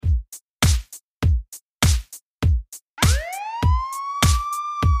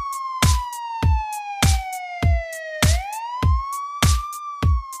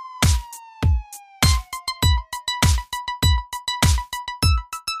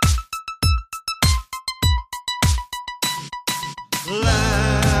Landlord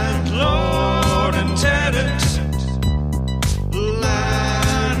and tenant.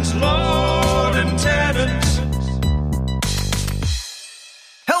 Landlord and tenant.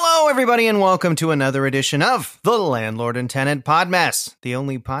 Hello, everybody, and welcome to another edition of the Landlord and Tenant Podmess, the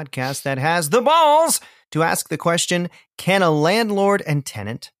only podcast that has the balls to ask the question, can a landlord and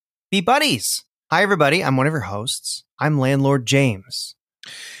tenant be buddies? Hi, everybody. I'm one of your hosts. I'm Landlord James.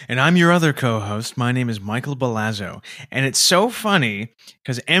 And I'm your other co-host. My name is Michael Balazzo. And it's so funny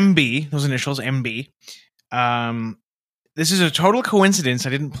because MB, those initials, MB, this is a total coincidence. I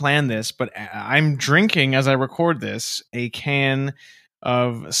didn't plan this, but I'm drinking, as I record this, a can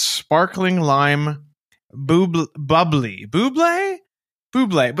of sparkling lime bubbly. Buble?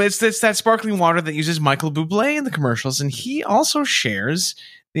 Buble. But it's that sparkling water that uses Michael Bublé in the commercials, and he also shares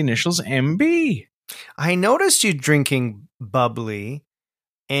the initials MB. I noticed you drinking bubbly,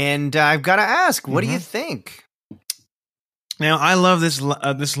 and I've got to ask, what do you think? Now, I love this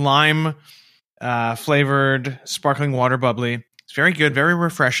lime flavored sparkling water bubbly. It's very good, very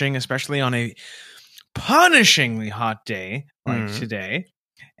refreshing, especially on a punishingly hot day like today.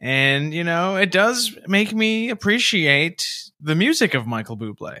 And, you know, it does make me appreciate the music of Michael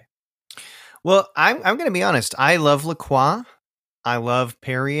Bublé. Well, I'm going to be honest. I love La Croix. I love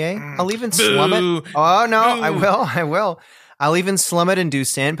Perrier. I'll even slum it. Oh, no, Boo. I will. I'll even slum it and do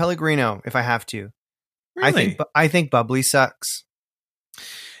San Pellegrino if I have to. Really? I think bubbly sucks.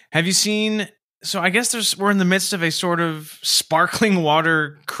 Have you seen... So I guess we're in the midst of a sort of sparkling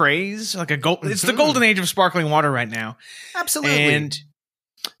water craze, like it's the golden age of sparkling water right now. Absolutely. And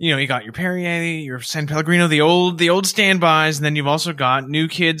you know, you got your Perrier, your San Pellegrino, the old standbys, and then you've also got new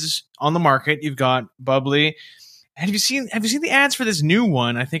kids on the market. You've got bubbly. Have you seen the ads for this new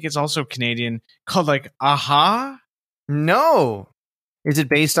one? I think it's also Canadian, called like Aha. No. Is it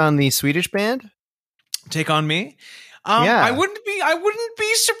based on the Swedish band? Take on Me. Yeah. I wouldn't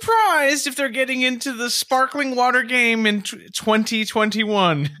be surprised if they're getting into the sparkling water game in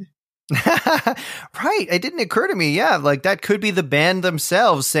 2021. Right. It didn't occur to me. Yeah. Like that could be the band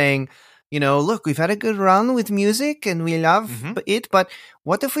themselves saying, you know, look, we've had a good run with music and we love it. But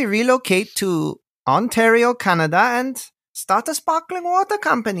what if we relocate to Ontario, Canada and start a sparkling water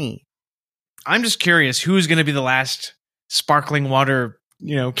company? I'm just curious who's going to be the last sparkling water,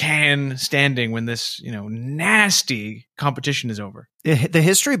 you know, can standing when this, you know, nasty competition is over. The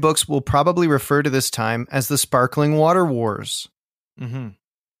history books will probably refer to this time as the Sparkling Water Wars. Mm-hmm.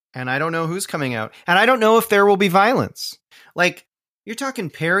 And I don't know who's coming out. And I don't know if there will be violence. Like, you're talking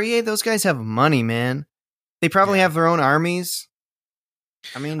Perrier? Those guys have money, man. They probably have their own armies.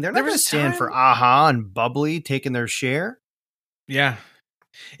 I mean, they're not going to stand for Aha and Bubbly taking their share. Yeah.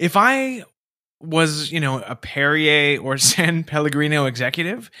 If I was, you know, a Perrier or San Pellegrino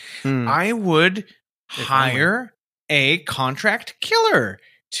executive, I would hire a contract killer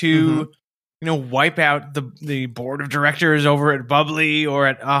to, you know, wipe out the board of directors over at Bubbly or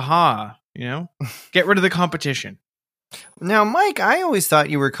at Aha, you know, get rid of the competition. Now, Mike, I always thought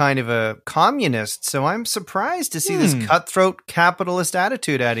you were kind of a communist, so I'm surprised to see this cutthroat capitalist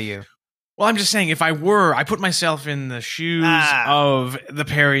attitude out of you. Well, I'm just saying, if I put myself in the shoes of the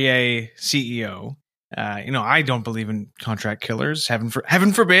Perrier CEO. You know, I don't believe in contract killers. Heaven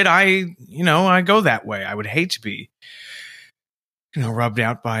forbid I go that way. I would hate to be, you know, rubbed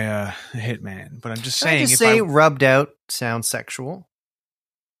out by a hitman. But I'm just saying, rubbed out sounds sexual.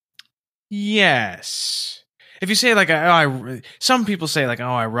 Yes. If you say like, some people say like,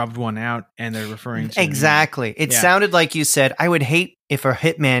 I rubbed one out, and they're referring to exactly. It sounded like you said, I would hate if a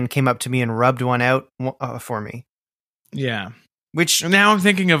hitman came up to me and rubbed one out for me. Yeah. Which now I'm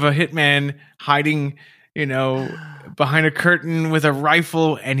thinking of a hitman hiding, you know, behind a curtain with a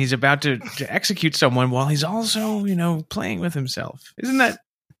rifle, and he's about to execute someone while he's also, you know, playing with himself. Isn't that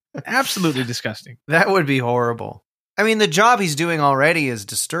absolutely disgusting? That would be horrible. I mean, the job he's doing already is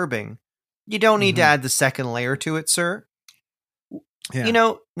disturbing. You don't need to add the second layer to it, sir. Yeah. You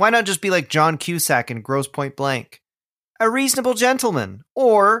know, why not just be like John Cusack in Grosse Point Blank? A reasonable gentleman.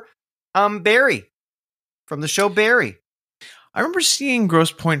 Or Barry from the show Barry. I remember seeing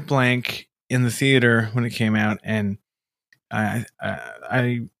Grosse Point Blank in the theater when it came out, and I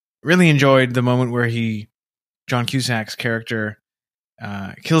really enjoyed the moment where John Cusack's character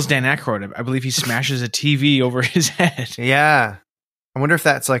kills Dan Aykroyd. I believe he smashes a TV over his head. Yeah. I wonder if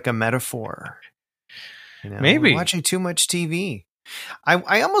that's like a metaphor. You know, maybe. We're watching too much TV.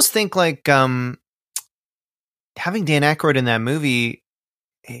 I almost think like having Dan Aykroyd in that movie,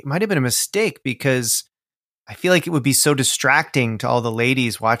 it might have been a mistake because I feel like it would be so distracting to all the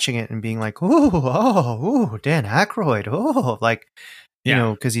ladies watching it and being like, ooh, Dan Aykroyd. Oh, like, you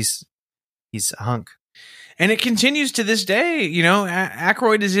know, because he's a hunk. And it continues to this day. You know,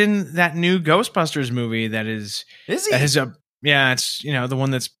 Aykroyd is in that new Ghostbusters movie that is he? That is it's, you know, the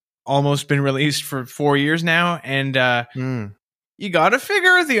one that's almost been released for 4 years now. And you got to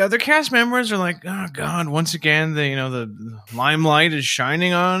figure the other cast members are like, oh God, once again, the limelight is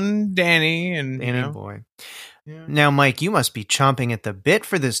shining on Danny and Danny boy. Yeah. Now, Mike, you must be chomping at the bit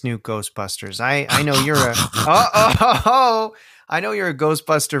for this new Ghostbusters. I know you're I know you're a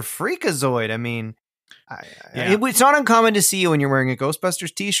Ghostbuster freakazoid. I mean, it's not uncommon to see you when you're wearing a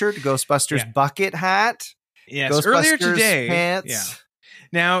Ghostbusters t-shirt, a Ghostbusters bucket hat. Yes, Ghostbusters earlier today. Pants. Yeah.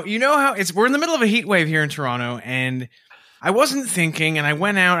 Now, you know how we're in the middle of a heat wave here in Toronto, and I wasn't thinking, and I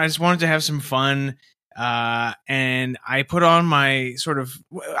went out. I just wanted to have some fun, and I put on my sort of.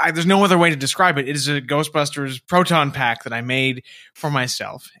 There's no other way to describe it. It is a Ghostbusters proton pack that I made for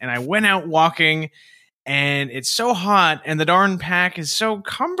myself, and I went out walking, and it's so hot, and the darn pack is so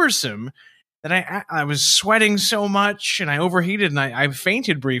cumbersome that I was sweating so much, and I overheated, and I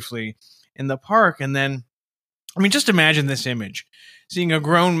fainted briefly in the park, and then, I mean, just imagine this image: seeing a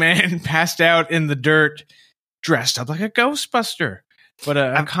grown man passed out in the dirt, dressed up like a Ghostbuster. But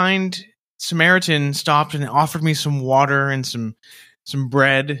a kind Samaritan stopped and offered me some water and some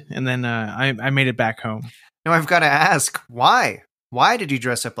bread, and then I made it back home. Now I've got to ask, why? Why did you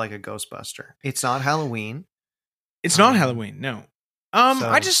dress up like a Ghostbuster? It's not Halloween. It's not Halloween, no.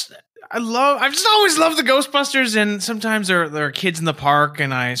 I've just always loved the Ghostbusters, and sometimes there are kids in the park,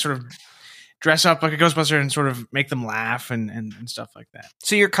 and I sort of dress up like a Ghostbuster and sort of make them laugh and stuff like that.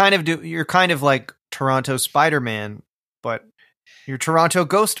 So you're kind of like Toronto Spider-Man, but you're Toronto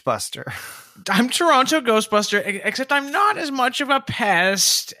Ghostbuster. I'm Toronto Ghostbuster, except I'm not as much of a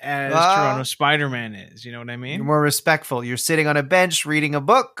pest as Toronto Spider-Man is. You know what I mean? You're more respectful. You're sitting on a bench reading a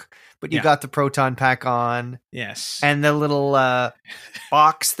book, but you got the proton pack on. Yes. And the little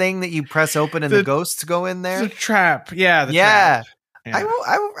box thing that you press open and the ghosts go in there. The trap. Yeah. Trap. Yeah.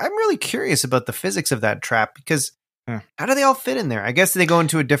 I'm really curious about the physics of that trap, because how do they all fit in there? I guess they go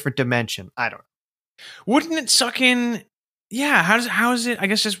into a different dimension. I don't know. Wouldn't it suck in? Yeah. How is it? I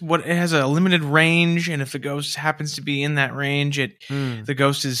guess just it has a limited range, and if the ghost happens to be in that range, the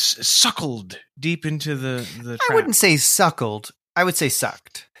ghost is suckled deep into the trap. I wouldn't say suckled. I would say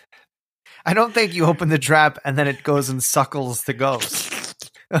sucked. I don't think you open the trap and then it goes and suckles the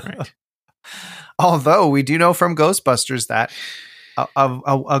ghost. Right. Although we do know from Ghostbusters that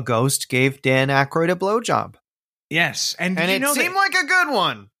a ghost gave Dan Aykroyd a blowjob. Yes, and it seemed like a good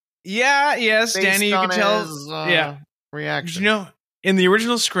one. Yeah, yes, Danny, you can tell. His, reaction. You know, in the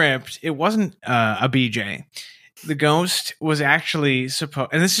original script, it wasn't a BJ. The ghost was actually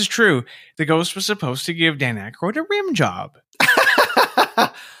supposed, and this is true, the ghost was supposed to give Dan Aykroyd a rim job.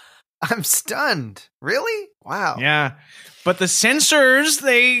 I'm stunned. Really? Wow. Yeah, but the censors,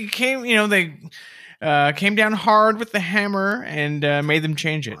 they came down hard with the hammer and made them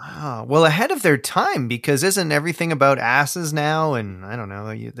change it. Wow. Well, ahead of their time, because isn't everything about asses now? And I don't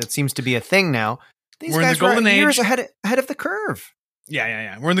know, that seems to be a thing now. These guys were years ahead of the curve.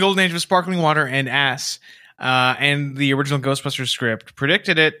 Yeah. We're in the golden age of sparkling water and ass. And the original Ghostbusters script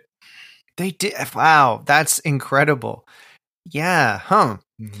predicted it. They did. Wow. That's incredible. Yeah. Huh.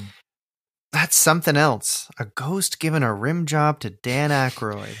 Mm-hmm. That's something else. A ghost giving a rim job to Dan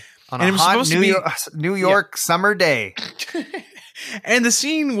Aykroyd on a hot New York summer day. And the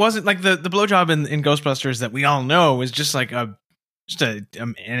scene wasn't like the blowjob in Ghostbusters that we all know is just like an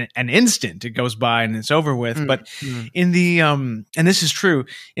instant. It goes by and it's over with. But in the and this is true,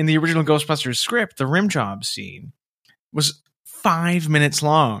 in the original Ghostbusters script, the rim job scene was 5 minutes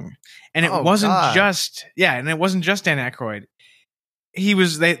long, and it wasn't just Dan Aykroyd. He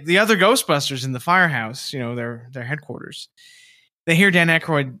was the other Ghostbusters in the firehouse, their headquarters. They hear Dan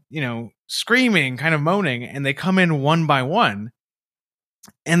Aykroyd, screaming, kind of moaning, and they come in one by one.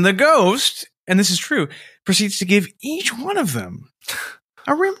 And the ghost, and this is true, proceeds to give each one of them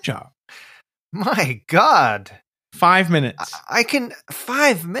a rim job. My God. 5 minutes.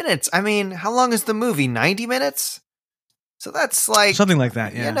 5 minutes. I mean, how long is the movie? 90 minutes? So that's like something like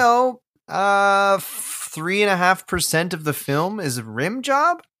that, yeah. 3.5% of the film is a rim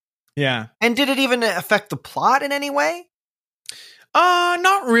job? Yeah. And did it even affect the plot in any way?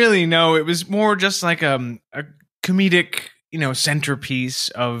 Not really, no. It was more just like a comedic, centerpiece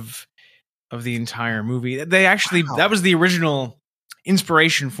of the entire movie. They actually that was the original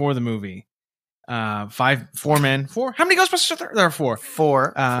inspiration for the movie. Four men. How many Ghostbusters are there? There are four.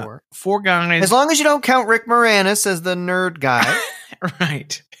 Four guys. As long as you don't count Rick Moranis as the nerd guy.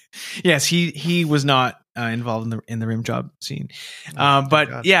 Right. Yes, he was not involved in the rim job scene.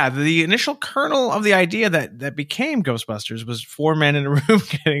 But yeah, the initial kernel of the idea that became Ghostbusters was 4 men in a room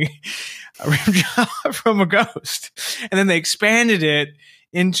getting a rim job from a ghost, and then they expanded it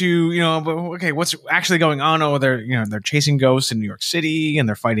into, okay, what's actually going on? Oh, they're chasing ghosts in New York City, and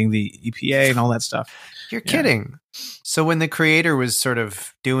they're fighting the EPA and all that stuff. You're kidding. So when the creator was sort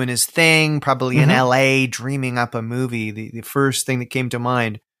of doing his thing, probably in LA, dreaming up a movie, the first thing that came to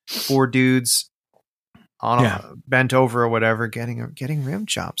mind, 4 dudes bent over or whatever, getting rim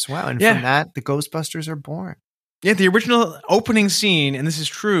jobs. Wow. And from that, the Ghostbusters are born. Yeah, the original opening scene, and this is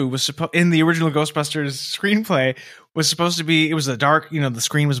true, was in the original Ghostbusters screenplay, was supposed to be, it was a dark, the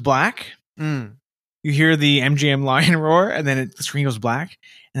screen was black. Mm. You hear the MGM lion roar, and then the screen goes black,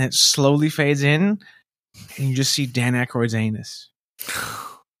 and it slowly fades in, and you just see Dan Aykroyd's anus.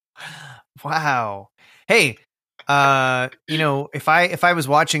 Wow. Hey, if I was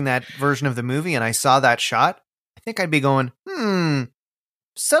watching that version of the movie and I saw that shot, I think I'd be going,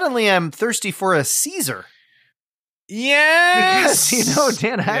 suddenly I'm thirsty for a Caesar. Yes! Because,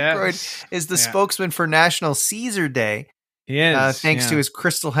 Dan Aykroyd is the spokesman for National Caesar Day. He is. Thanks to his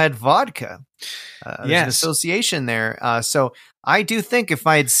Crystal Head vodka. There's an association there. So I do think if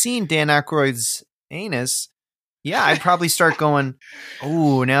I had seen Dan Aykroyd's anus, I'd probably start going,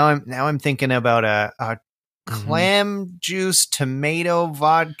 oh, now I'm thinking about a clam juice, tomato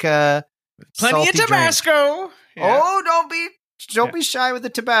vodka. Plenty of Tabasco. Yeah. Oh, don't be shy with the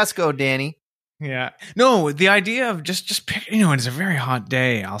Tabasco, Danny. Yeah. No, the idea of just pick, it's a very hot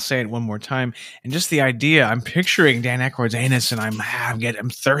day. I'll say it one more time. And just the idea, I'm picturing Dan Aykroyd's anus and I'm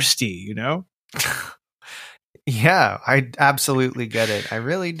thirsty, Yeah, I absolutely get it. I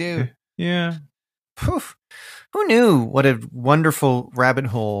really do. Yeah. Poof. Who knew what a wonderful rabbit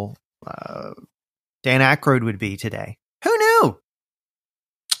hole Dan Aykroyd would be today? Who knew?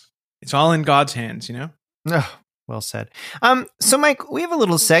 It's all in God's hands, Oh, well said. So Mike, we have a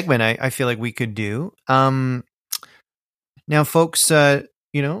little segment I feel like we could do. Now, folks,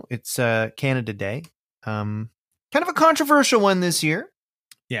 it's Canada Day. Kind of a controversial one this year.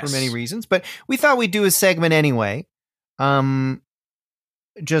 Yes. For many reasons, but we thought we'd do a segment anyway.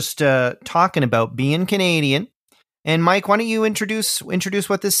 Just talking about being Canadian. And Mike, why don't you introduce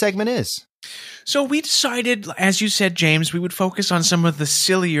what this segment is? So we decided, as you said, James, we would focus on some of the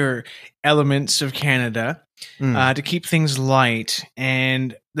sillier elements of Canada to keep things light.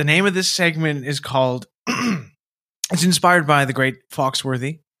 And the name of this segment is called, it's inspired by the great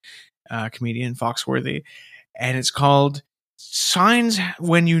Foxworthy, comedian Foxworthy. And it's called Signs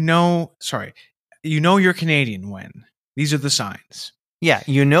When you're Canadian when. These are the signs. Yeah,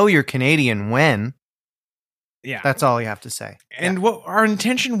 you're Canadian when. Yeah. That's all you have to say. And what our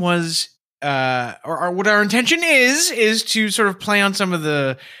intention was, what our intention is to sort of play on some of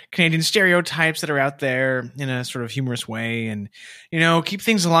the Canadian stereotypes that are out there in a sort of humorous way and, keep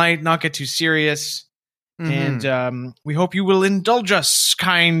things light, not get too serious. Mm-hmm. And we hope you will indulge us,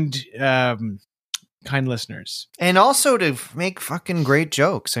 kind listeners. And also to make fucking great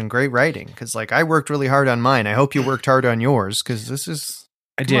jokes and great writing. Because, I worked really hard on mine. I hope you worked hard on yours, because this is...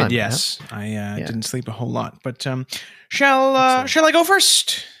 I did, yes. I didn't sleep a whole lot. But shall I go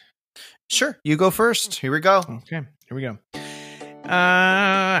first? Sure, you go first. Here we go. Okay, here we go.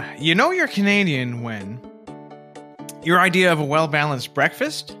 You're Canadian when your idea of a well-balanced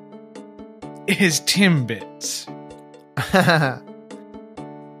breakfast is Timbits.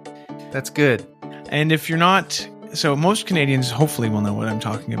 That's good. And if you're not... So most Canadians hopefully will know what I'm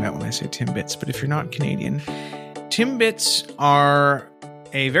talking about when I say Timbits. But if you're not Canadian, Timbits are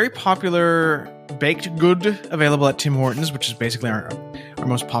a very popular baked good available at Tim Hortons, which is basically our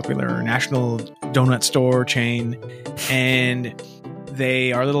most popular national donut store chain. And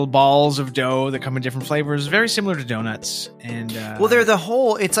they are little balls of dough that come in different flavors, very similar to donuts. And well, they're the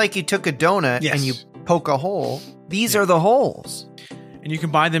hole. It's like you took a donut and you poke a hole. These are the holes. And you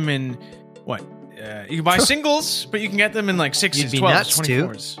can buy them in, what? You can buy singles, but you can get them in like 6s, 12s,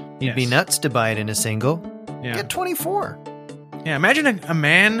 24s. You'd be nuts to buy it in a single. Yeah. Get 24. Yeah, imagine a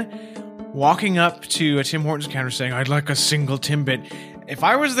man walking up to a Tim Hortons counter saying, "I'd like a single Timbit." If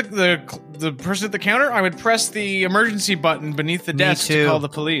I was the person at the counter, I would press the emergency button beneath the desk to call the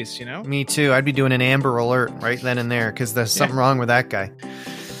police, Me too. I'd be doing an Amber Alert right then and there because there's something wrong with that guy.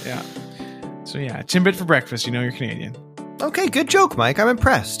 Yeah. So yeah, Timbit for breakfast. You're Canadian. Okay, good joke, Mike. I'm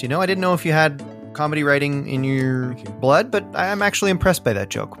impressed. I didn't know if you had comedy writing in your blood, but I'm actually impressed by that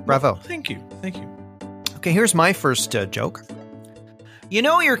joke. Bravo. Thank you. Okay, here's my first joke.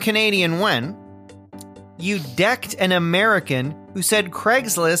 You're Canadian when you decked an American who said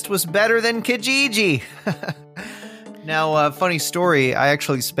Craigslist was better than Kijiji. Now, funny story, I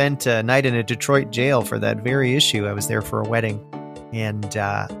actually spent a night in a Detroit jail for that very issue. I was there for a wedding. And,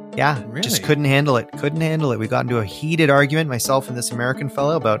 Really? just couldn't handle it. We got into a heated argument, myself and this American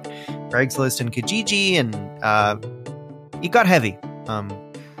fellow, about Craigslist and Kijiji, and it got heavy.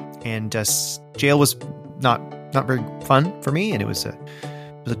 Jail was not very fun for me, and it was a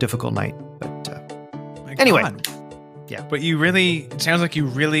difficult night. But anyway. God. Yeah. But it sounds like you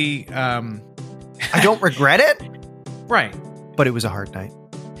really... I don't regret it. Right. But it was a hard night.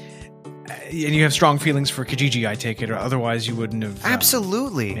 And you have strong feelings for Kijiji, I take it, or otherwise you wouldn't have...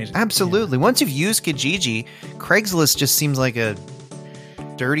 Absolutely. Absolutely. Yeah. Once you've used Kijiji, Craigslist just seems like a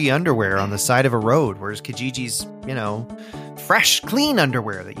dirty underwear on the side of a road, whereas Kijiji's, fresh, clean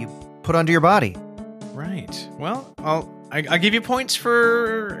underwear that you put onto your body. Right. Well, I'll give you points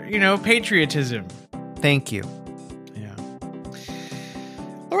for, patriotism. Thank you. Yeah.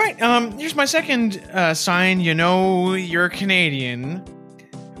 All right. Here's my second sign. You're Canadian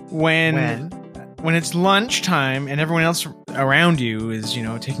when it's lunchtime and everyone else around you is,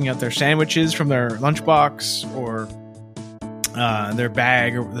 taking out their sandwiches from their lunchbox or their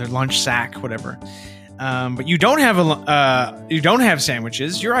bag or their lunch sack, whatever. But you don't have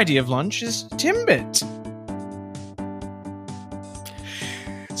sandwiches. Your idea of lunch is Timbit.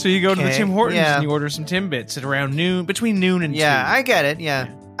 So you go to the Tim Hortons and you order some Timbits at around noon, between noon and 2. Yeah, I get it. Yeah.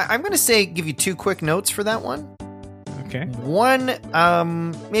 I'm going to give you 2 quick notes for that one. Okay. One,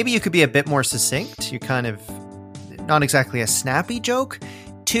 maybe you could be a bit more succinct. You're kind of not exactly a snappy joke.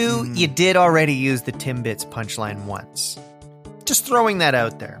 2, you did already use the Timbits punchline once. Just throwing that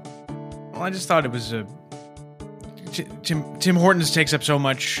out there. Well, I just thought it was Tim Hortons takes up so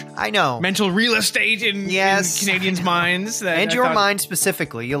much. I know. Mental real estate in Canadians' minds. That and your mind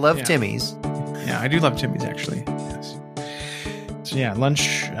specifically. You love Timmy's. Yeah, I do love Timmy's, actually. Yes. So yeah,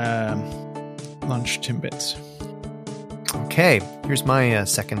 lunch Timbits. Okay, here's my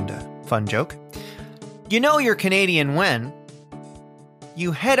second fun joke. You're Canadian when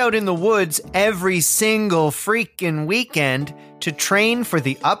you head out in the woods every single freaking weekend to train for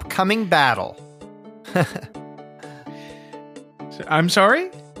the upcoming battle. I'm sorry?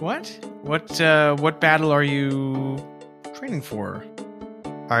 What? What battle are you training for?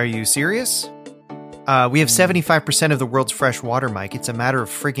 Are you serious? We have 75% of the world's fresh water, Mike. It's a matter of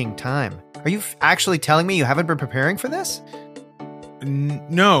freaking time. Are you actually telling me you haven't been preparing for this?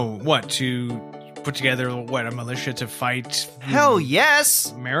 No. What, to put together, a militia to fight? Hell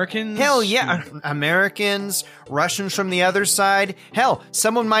yes! Americans? Hell yeah. Americans, Russians from the other side. Hell,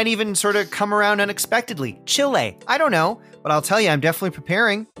 someone might even sort of come around unexpectedly. Chile. I don't know. But I'll tell you, I'm definitely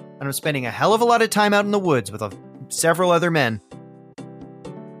preparing. And I'm spending a hell of a lot of time out in the woods with several other men.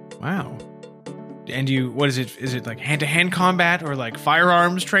 Wow. And what is it? Is it like hand-to-hand combat or like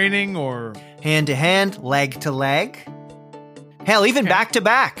firearms training or? Hand-to-hand, leg-to-leg. Hell, even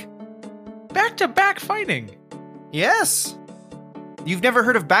back-to-back. Back-to-back fighting? Yes. You've never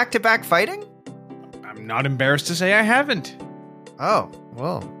heard of back-to-back fighting? I'm not embarrassed to say I haven't. Oh,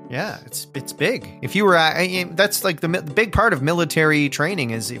 well, yeah, it's big. If you were, that's like the big part of military training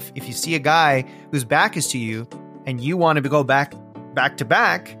is if you see a guy whose back is to you and you want to go back to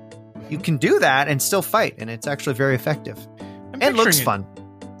back, you can do that and still fight, and it's actually very effective and looks fun.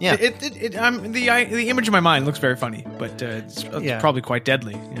 Yeah, the image in my mind looks very funny, but it's probably quite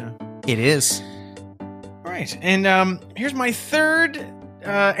deadly. Yeah, it is. All right, and here's my third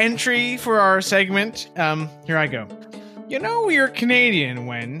entry for our segment. Here I go. You're Canadian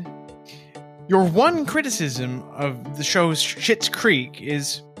when your one criticism of the show Schitt's Creek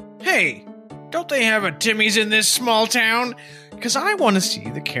is, hey, don't they have a Timmy's in this small town? Because I want to see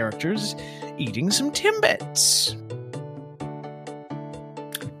the characters eating some Timbits.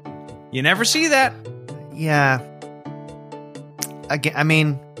 You never see that. Yeah.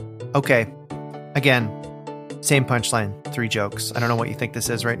 Again, okay. Again, same punchline, 3 jokes. I don't know what you think this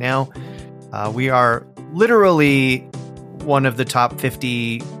is right now. We are literally one of the top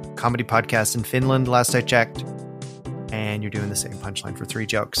 50 comedy podcasts in Finland, last I checked. And you're doing the same punchline for 3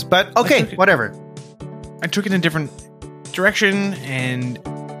 jokes. But okay, whatever. I took it in a different direction, and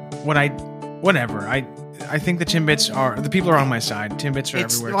whatever. I think the Timbits the people are on my side. Timbits are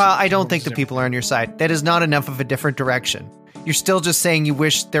everywhere. Well, I don't think the people are on your side. That is not enough of a different direction. You're still just saying you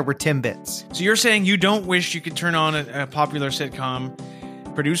wish there were Timbits. So you're saying you don't wish you could turn on a popular sitcom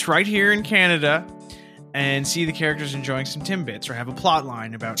produced right here in Canada and see the characters enjoying some Timbits, or have a plot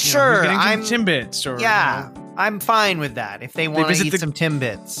line about who's getting some Timbits, or I'm fine with that if they want to eat some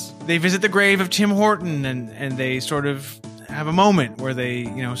Timbits. They visit the grave of Tim Horton and they sort of have a moment where they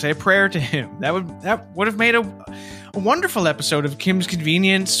say a prayer to him. That would have made a wonderful episode of Kim's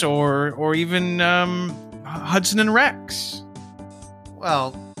Convenience, or even Hudson and Rex.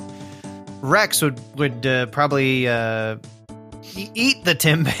 Well, Rex would probably eat the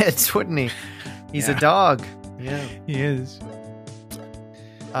Timbits, wouldn't he? He's a dog. Yeah, he is.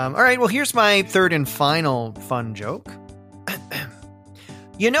 All right, well, here's my third and final fun joke.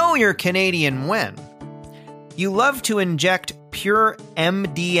 You know you're Canadian when you love to inject pure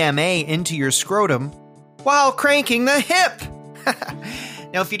MDMA into your scrotum while cranking the hip.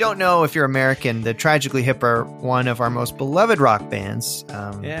 Now, if you don't know, if you're American, the Tragically Hip are one of our most beloved rock bands.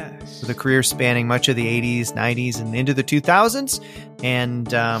 Yes. With a career spanning much of the 80s, 90s, and into the 2000s. And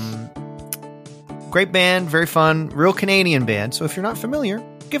great band, very fun, real Canadian band. So if you're not familiar,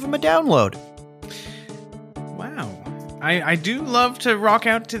 give them a download. Wow. I do love to rock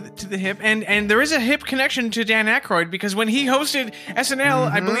out to the hip. And there is a hip connection to Dan Aykroyd, because when he hosted SNL,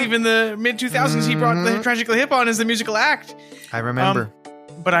 I believe in the mid-2000s, he brought the Tragically Hip on as the musical act. I remember.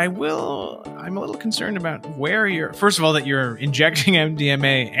 But I'm a little concerned about where first of all, that you're injecting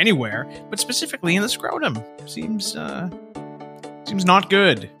MDMA anywhere, but specifically in the scrotum. Seems not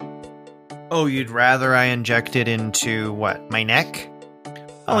good. Oh, you'd rather I inject it into what? My neck?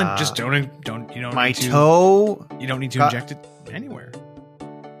 Oh, and just don't my toe? You don't need to inject it anywhere.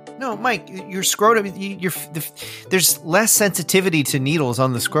 No, Mike, your scrotum, there's less sensitivity to needles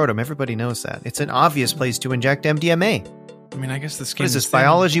on the scrotum. Everybody knows that. It's an obvious place to inject MDMA. I mean, I guess the skin is this,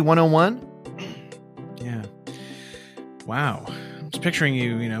 Biology 101? Yeah. Wow. I'm just picturing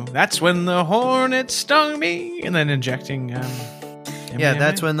you, that's when the hornet stung me, and then injecting MDMA. Yeah,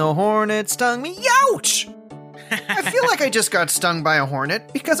 that's when the hornet stung me. Ouch! I feel like I just got stung by a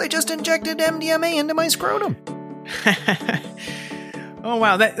hornet because I just injected MDMA into my scrotum. Oh,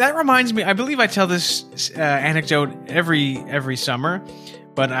 wow. That reminds me, I believe I tell this anecdote every summer,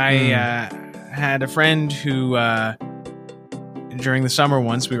 but I had a friend who... during the summer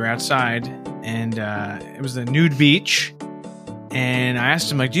once, we were outside, and it was a nude beach, and I asked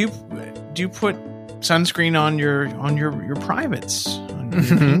him, like, do you put sunscreen on your privates, on your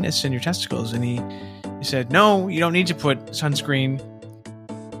penis and your testicles? And he said, no, you don't need to put sunscreen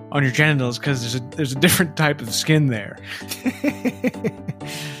on your genitals because there's a different type of skin there.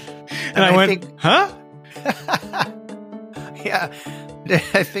 and I went, huh? Yeah,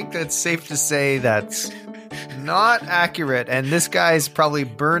 I think that's safe to say that's not accurate, and this guy's probably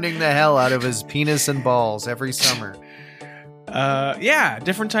burning the hell out of his penis and balls every summer. Yeah,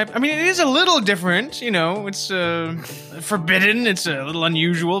 different type. I mean, it is a little different, it's forbidden, it's a little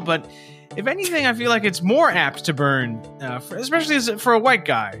unusual, but if anything, I feel like it's more apt to burn, especially for a white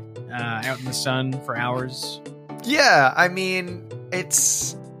guy out in the sun for hours. Yeah, I mean,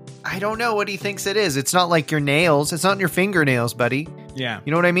 I don't know what he thinks it is. It's not like your nails. It's not your fingernails, buddy. Yeah.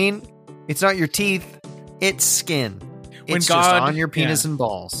 You know what I mean? It's not your teeth. It's skin. It's just on your penis and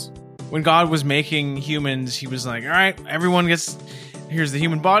balls. When God was making humans, he was like, all right, here's the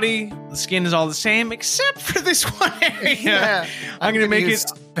human body. The skin is all the same, except for this one area. Yeah. I'm going to make it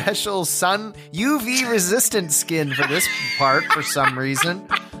special UV resistant skin for this part for some reason.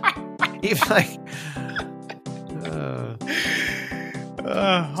 He's like,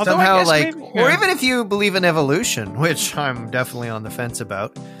 somehow, like, maybe, or even if you believe in evolution, which I'm definitely on the fence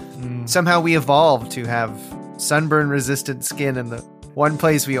about, somehow we evolved to have sunburn resistant skin in the one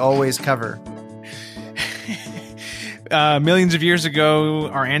place we always cover. Millions of years ago,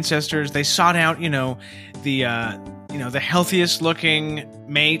 our ancestors, they sought out, the healthiest looking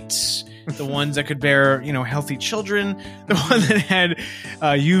mates, the ones that could bear, healthy children, the one that had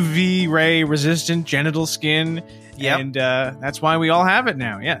UV ray resistant genital skin. Yep. And that's why we all have it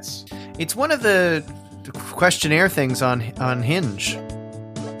now. Yes. It's one of the questionnaire things on Hinge.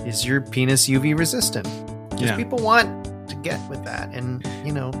 Is your penis UV resistant? Because people want to get with that and,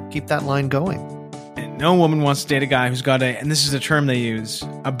 keep that line going. And no woman wants to date a guy who's got and this is a term they use,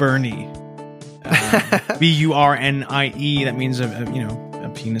 a Bernie. Burnie. That means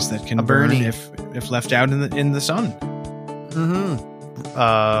a penis that can burn if left out in the sun. Mm-hmm.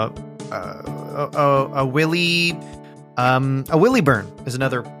 A willy burn is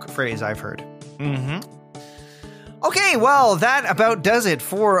another phrase I've heard. Mm-hmm. Okay, well, that about does it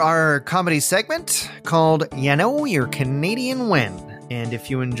for our comedy segment called You're Canadian When. And if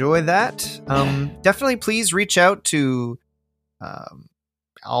you enjoy that, definitely please reach out to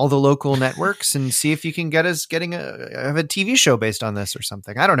all the local networks and see if you can get us have a TV show based on this or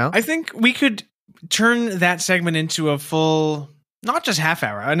something. I don't know. I think we could turn that segment into a full, not just half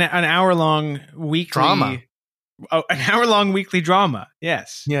hour, an hour-long weekly drama. An hour-long weekly drama.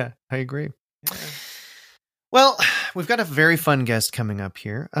 Yes. Yeah, I agree. Yeah. Well, we've got a very fun guest coming up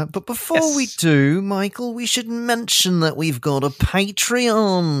here. But before we do, Michael, we should mention that we've got a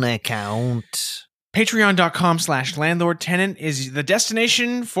Patreon account. Patreon.com/landlordtenant is the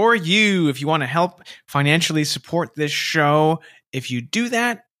destination for you if you want to help financially support this show. If you do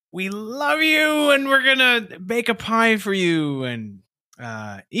that, we love you, and we're going to bake a pie for you and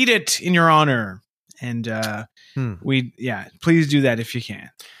eat it in your honor. And please do that if you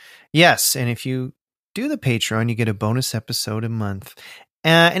can. Yes, and if you do the Patreon, you get a bonus episode a month.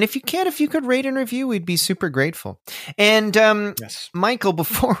 And if you could rate and review, we'd be super grateful. And yes. Michael,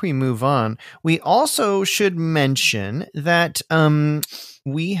 before we move on, we also should mention that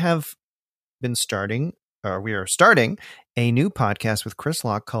we are starting a new podcast with Chris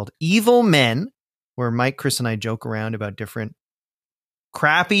Locke called Evil Men, where Mike, Chris, and I joke around about different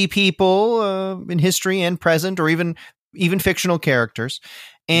crappy people in history and present, or even fictional characters.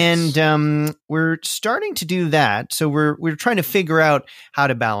 And we're starting to do that. So we're trying to figure out how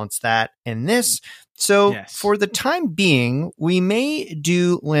to balance that and this. So for the time being, we may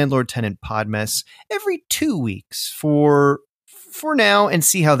do Landlord Tenant Podmess every 2 weeks for now, and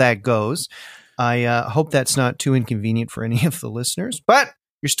see how that goes. I hope that's not too inconvenient for any of the listeners, but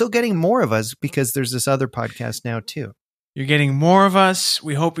you're still getting more of us because there's this other podcast now too. You're getting more of us.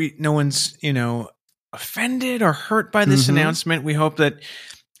 We hope no one's, offended or hurt by this announcement. We hope that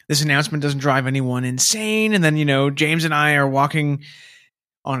this announcement doesn't drive anyone insane. And then, James and I are walking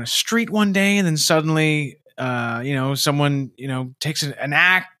on a street one day, and then suddenly, someone, takes an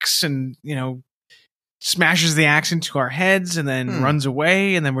axe and, smashes the axe into our heads and then runs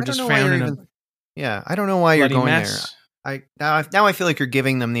away. And then we're just found in I don't know why you're going mess. there. Now I feel like you're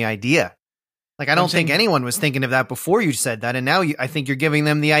giving them the idea. Like, I don't think anyone was thinking of that before you said that. And now I think you're giving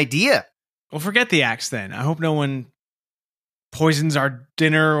them the idea. Well, forget the axe then. I hope no one poisons our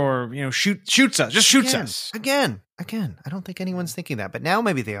dinner or, shoots us. Just shoots us. Again. I don't think anyone's thinking that, but now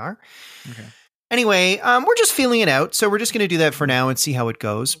maybe they are. Okay. Anyway, we're just feeling it out. So we're just going to do that for now and see how it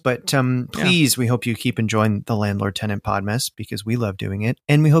goes. But please, we hope you keep enjoying the Landlord Tenant Podmess because we love doing it.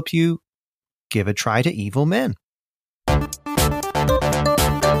 And we hope you give a try to Evil Men.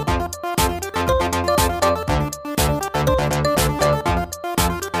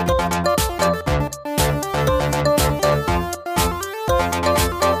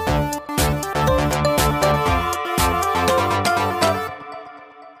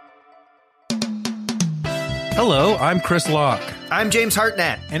 Hello, I'm Chris Locke. I'm James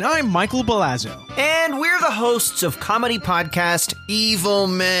Hartnett. And I'm Michael Balazzo. And we're the hosts of comedy podcast Evil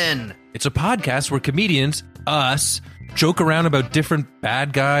Men. It's a podcast where comedians, us, joke around about different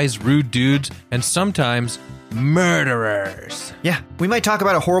bad guys, rude dudes, and sometimes murderers. Yeah, we might talk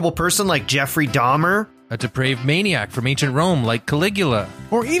about a horrible person like Jeffrey Dahmer. A depraved maniac from ancient Rome like Caligula.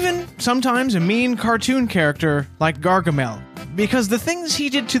 Or even sometimes a mean cartoon character like Gargamel. Because the things he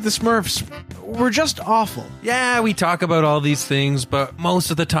did to the Smurfs were just awful. Yeah, we talk about all these things, but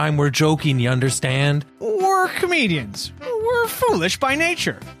most of the time we're joking, you understand? We're comedians. We're foolish by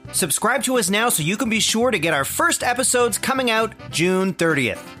nature. Subscribe to us now so you can be sure to get our first episodes coming out June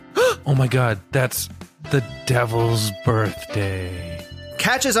 30th. Oh my god, that's the devil's birthday.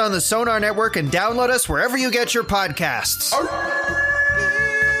 Catch us on the Sonar Network and download us wherever you get your podcasts.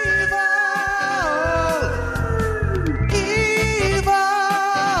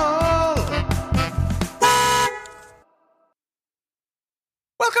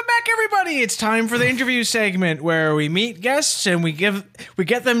 Welcome back, everybody. It's time for the interview segment where we meet guests and we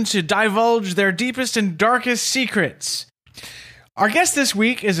get them to divulge their deepest and darkest secrets. Our guest this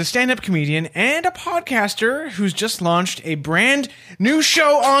week is a stand-up comedian and a podcaster who's just launched a brand new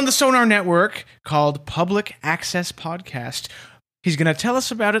show on the Sonar Network called Public Access Podcast. He's going to tell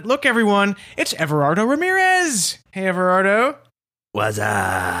us about it. Look, everyone, it's Everardo Ramirez. Hey, Everardo. What's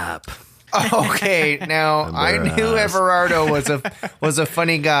up? Okay, now I knew Everardo was a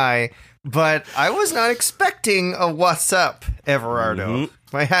funny guy, but I was not expecting a what's up, Everardo.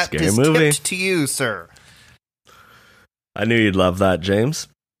 My hat is tipped to you, sir. I knew you'd love that, James.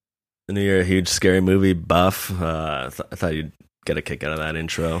 I knew you're a huge scary movie buff. I thought you'd get a kick out of that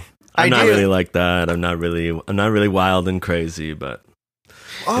intro. I'm not really like that. I'm not really wild and crazy, but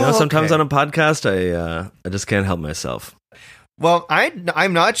sometimes on a podcast, I just can't help myself. Well,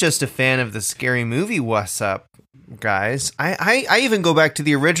 I'm not just a fan of the scary movie What's Up, guys. I even go back to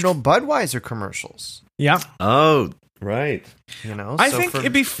the original Budweiser commercials. Yeah. Oh, right. I think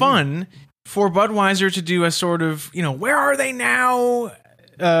it'd be fun for Budweiser to do a sort of, where are they now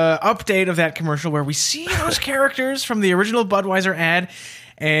update of that commercial where we see those characters from the original Budweiser ad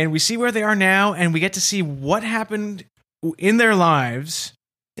and we see where they are now and we get to see what happened in their lives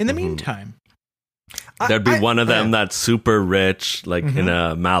in the meantime. There'd be one of them that's super rich, like in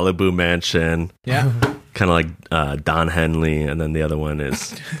a Malibu mansion. Yeah. Kind of like Don Henley. And then the other one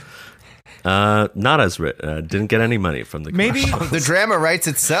is Not as didn't get any money from the Maybe the drama writes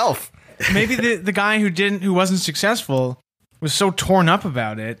itself. Maybe the guy who wasn't successful was so torn up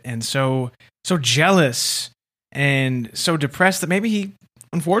about it and so jealous and so depressed that maybe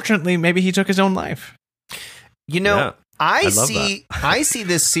he took his own life. You know, I see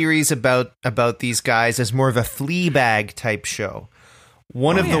this series about these guys as more of a Fleabag type show.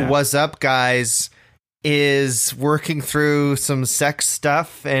 One of the What's Up guys is working through some sex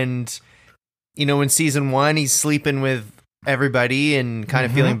stuff, and you know, in season 1 he's sleeping with everybody and kind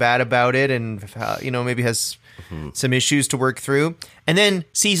of feeling bad about it, and you know, maybe has some issues to work through. And then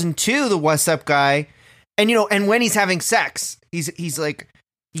season 2, the What's Up guy, and you know, and when he's having sex, he's like,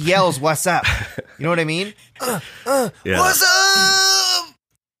 he yells, "What's up?" You know what I mean? What's up?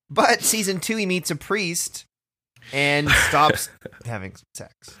 But season 2, he meets a priest and stops having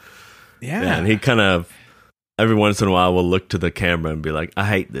sex. Yeah, and he kind of every once in a while will look to the camera and be like, "I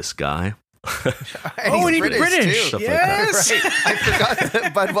hate this guy." And he's British. Too. Yes, right. I forgot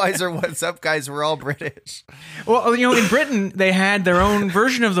that Budweiser What's Up guys were all British. Well, you know, in Britain they had their own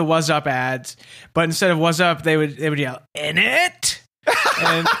version of the What's Up ads, but instead of What's Up, they would yell, "In it."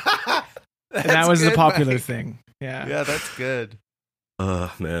 And that was the popular thing. Yeah, that's good.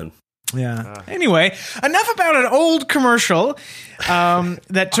 Oh man. Yeah. Anyway, enough about an old commercial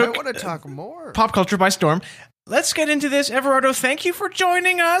that took I want to talk more. pop culture by storm. Let's get into this. Everardo, thank you for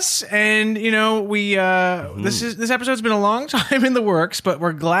joining us. And you know, we this episode's been a long time in the works, but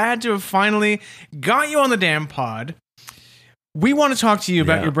we're glad to have finally got you on the damn pod. We want to talk to you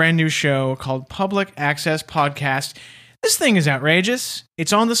about your brand new show called Public Access Podcast. This thing is outrageous.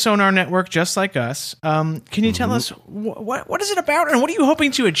 It's on the Sonar Network, just like us. Can you tell us what is it about, and what are you hoping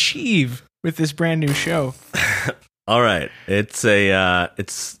to achieve with this brand new show? All right, it's a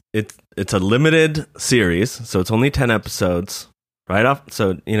limited series, so it's only 10 episodes. Right off,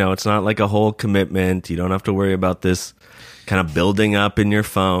 so you know it's not like a whole commitment. You don't have to worry about this kind of building up in your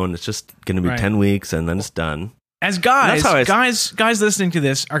phone. It's just going to be 10 weeks, and then it's done. As guys listening to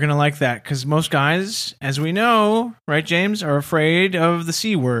this are going to like that, because most guys, as we know, right, James, are afraid of the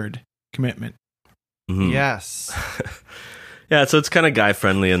C word, commitment. Yes. Yeah, so it's kind of guy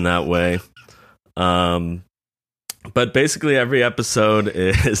friendly in that way. But basically every episode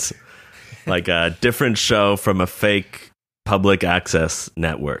is like a different show from a fake public access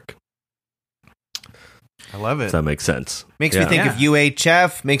network. I love it. Does that make sense? Makes me think of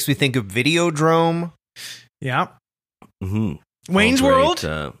UHF, makes me think of Videodrome. Yeah. Wayne's World.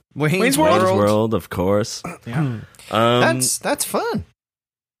 Wayne's World, of course. Yeah. That's fun.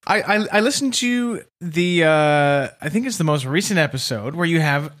 I listened to the I think it's the most recent episode where you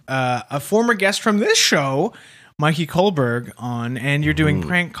have a former guest from this show, Mikey Kohlberg, on, and you're doing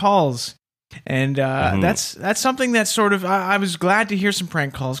prank calls. And that's something that sort of I was glad to hear some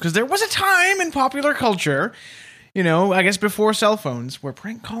prank calls, because there was a time in popular culture, you know, I guess before cell phones, where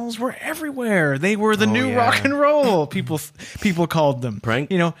prank calls were everywhere. They were the new rock and roll. People called them.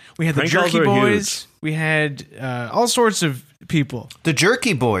 You know, we had the Jerky Boys. We had all sorts of people. The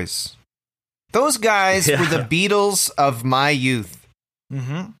Jerky Boys. Those guys were the Beatles of my youth.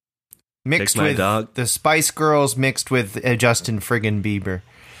 Mixed with the Spice Girls, mixed with Justin friggin' Bieber.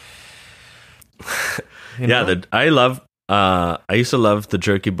 I used to love the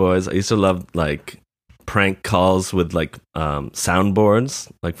Jerky Boys. I used to love like prank calls with like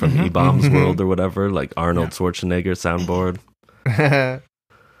soundboards, like from E-Bomb's World or whatever, like Arnold Schwarzenegger soundboard.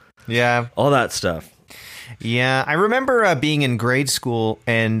 Yeah, all that stuff. Yeah, I remember being in grade school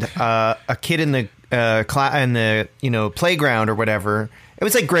and a kid in the playground or whatever. It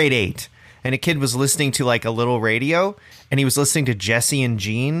was like grade 8, and a kid was listening to like a little radio, and he was listening to Jesse and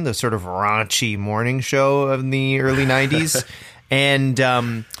Jean, the sort of raunchy morning show of the early 90s.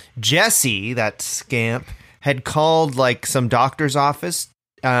 And Jesse, that scamp, had called like some doctor's office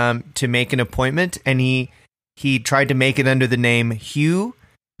to make an appointment, and he tried to make it under the name Hugh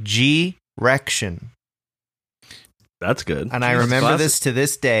G. Rection. That's good. And I remember this to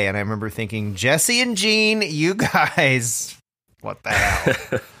this day, and I remember thinking, Jesse and Jean, you guys, what the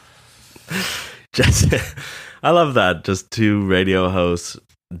hell? Jesse, I love that. Just 2 radio hosts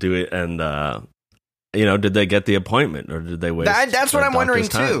do it, and did they get the appointment, or did they wait? That's what I'm wondering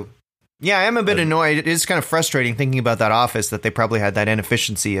too. Yeah, I am a bit annoyed. It is kind of frustrating thinking about that office, that they probably had that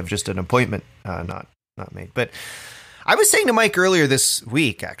inefficiency of just an appointment not made. But I was saying to Mike earlier this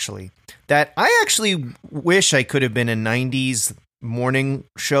week, actually, that I actually wish I could have been a 90s morning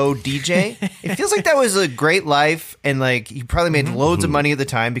show DJ. It feels like that was a great life, and like you probably made loads of money at the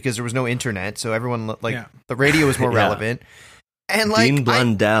time because there was no internet, so everyone the radio was more relevant. And like Dean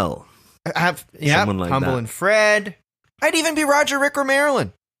Blundell, someone like Humble that. And Fred. I'd even be Roger, Rick, or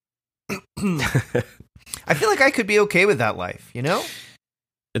Marilyn. I feel like I could be okay with that life, you know?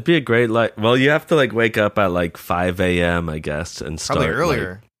 It'd be a great life. Well, you have to like wake up at like 5 a.m., I guess, and start Probably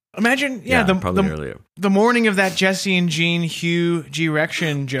earlier. like, Imagine, probably earlier. The morning of that Jesse and Jean Hugh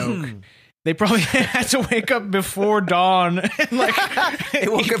G-Rection joke. They probably had to wake up before dawn and like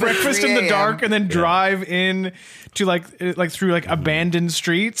eat breakfast in the dark and then drive in to like through like abandoned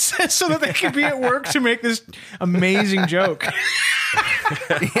streets so that they could be at work to make this amazing joke.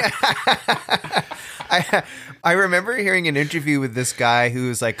 I remember hearing an interview with this guy who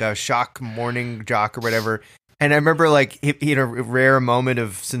was like a shock morning jock or whatever. And I remember like he had a rare moment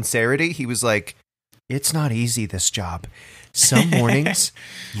of sincerity. He was like, "It's not easy, this job. Some mornings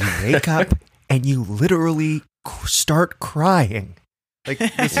you wake up and you literally start crying." Like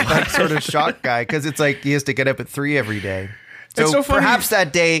this like sort of shock guy, because it's like he has to get up at 3 every day. So perhaps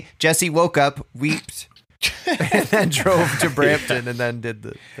that day Jesse woke up, wept, and then drove to Brampton and then did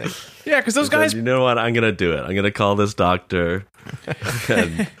the thing. Yeah, because those guys... You know what? I'm going to do it. I'm going to call this doctor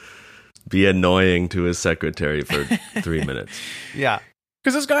and be annoying to his secretary for 3 minutes. Yeah.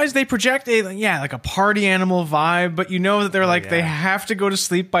 Because those guys, they project like a party animal vibe, but you know that they're they have to go to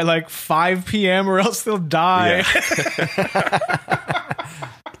sleep by like 5 p.m. or else they'll die.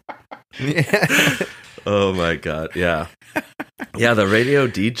 Yeah. Oh my God. Yeah. Yeah. The radio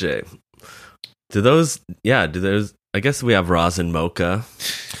DJ. Do those, I guess we have Roz and Mocha.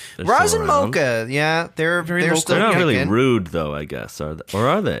 Roz and Mocha, yeah. They're still not really kicking. rude though, I guess. Or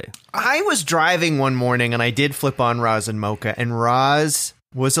are they? I was driving one morning and I did flip on Roz and Mocha, and Roz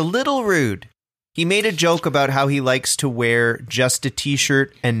was a little rude. He made a joke about how he likes to wear just a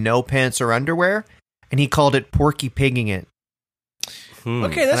t-shirt and no pants or underwear, and he called it Porky Pigging it.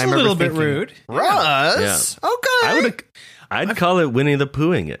 Okay, that's a little bit rude. Roz? Yeah. Okay. I'd call it Winnie the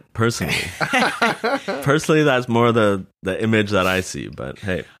Poohing it, personally. Personally, that's more the image that I see, but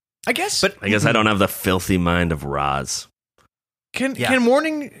hey. I guess I don't have the filthy mind of Roz. Can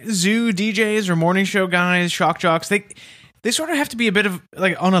morning zoo DJs or morning show guys, shock jocks, they sort of have to be a bit of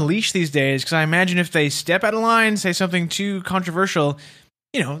like on a leash these days, because I imagine if they step out of line, say something too controversial,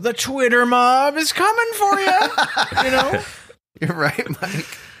 the Twitter mob is coming for you. You're right,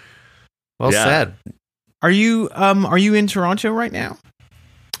 Mike. Well said. Are you in Toronto right now?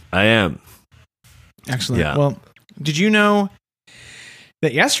 I am. Excellent. Yeah. Well, did you know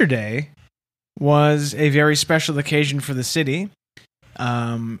that yesterday was a very special occasion for the city,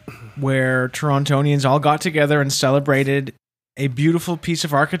 where Torontonians all got together and celebrated a beautiful piece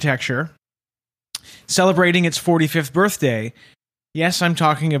of architecture, celebrating its 45th birthday. Yes, I'm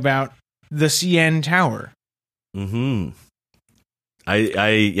talking about the CN Tower. Mm-hmm.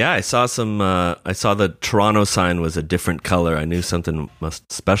 I saw some. I saw the Toronto sign was a different color. I knew something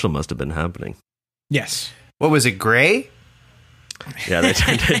special must have been happening. Yes. What was it, gray? Yeah, they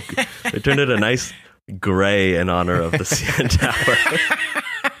turned it a nice gray in honor of the CN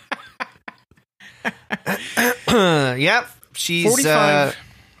Tower. Yep, she's 45.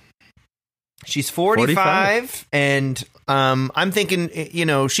 She's 45, and I'm thinking,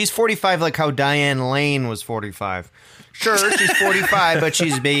 she's 45 like how Diane Lane was 45. Sure, she's 45, but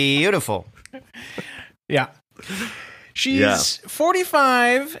she's beautiful. Yeah. She's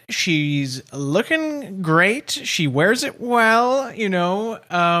 45. She's looking great. She wears it well,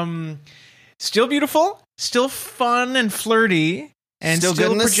 still beautiful, still fun and flirty, and still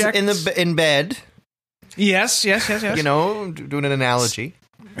good in bed. Yes. Doing an analogy.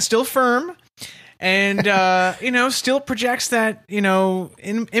 Still firm. And, still projects that,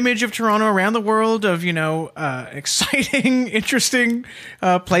 image of Toronto around the world of, exciting, interesting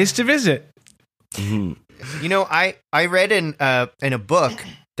place to visit. Mm-hmm. I read in a book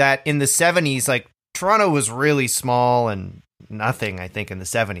that in the 70s, like, Toronto was really small and nothing, I think, in the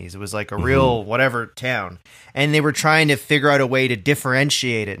 70s. It was like a real whatever town. And they were trying to figure out a way to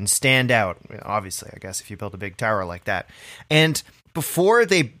differentiate it and stand out. Obviously, I guess, if you build a big tower like that. And before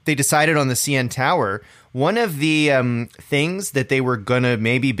they decided on the CN Tower, one of the things that they were going to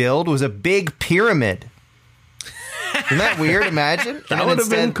maybe build was a big pyramid. Isn't that weird? Imagine. That would have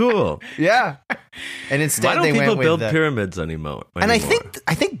been cool. Yeah. And instead why don't they people went build with pyramids anymore? And I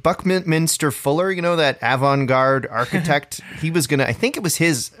think Buckminster Fuller, that avant-garde architect, he was I think it was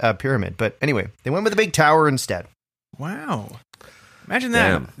his pyramid. But anyway, they went with a big tower instead. Wow. Imagine that.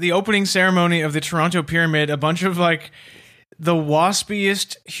 Damn. The opening ceremony of the Toronto Pyramid, a bunch of like the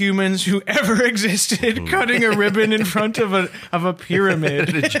waspiest humans who ever existed cutting a ribbon in front of a pyramid.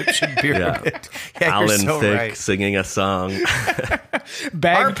 An Egyptian pyramid. Yeah, Alan so Thicke right. singing a song.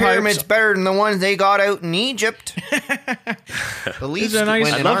 Our pyramid's better than the ones they got out in Egypt. The least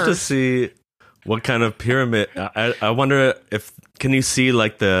I'd love to see what kind of pyramid. I wonder can you see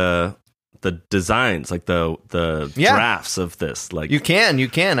like the designs, like the drafts of this. Like you can,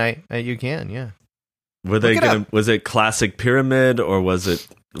 yeah. Was it classic pyramid, or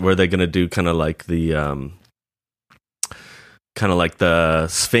were they gonna do kind of like the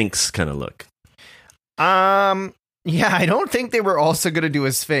Sphinx kind of look? Yeah, I don't think they were also going to do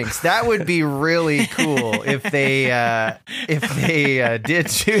a Sphinx. That would be really cool if they did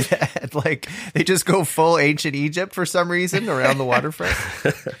do that. Like they just go full ancient Egypt for some reason around the waterfront.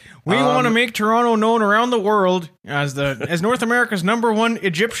 We want to make Toronto known around the world as North America's #1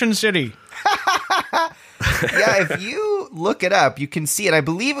 Egyptian city. Yeah, if you look it up, you can see it. I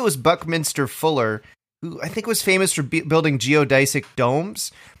believe it was Buckminster Fuller, who I think was famous for building geodesic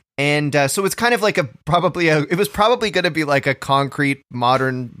domes. And so it's kind of like it was probably going to be like a concrete,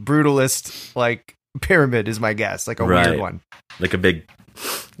 modern, brutalist, like pyramid is my guess. Like a weird one. Like a big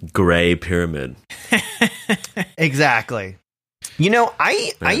gray pyramid. Exactly. You know,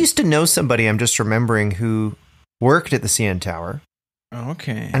 I used to know somebody, I'm just remembering, who worked at the CN Tower.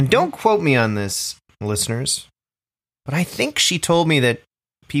 Okay. And don't quote me on this, listeners, but I think she told me that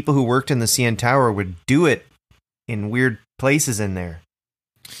people who worked in the CN Tower would do it in weird places in there.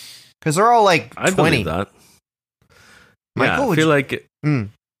 Because they're all like 20. I believe that. Michael, I feel like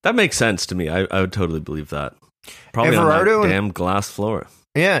that makes sense to me. I would totally believe that. Probably Everardo on that damn glass floor.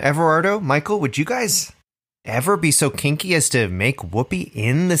 Yeah, Everardo, Michael, would you guys ever be so kinky as to make Whoopi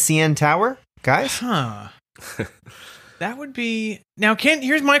in the CN Tower, guys? Huh. That would be... Now,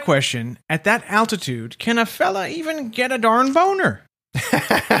 here's my question. At that altitude, can a fella even get a darn boner?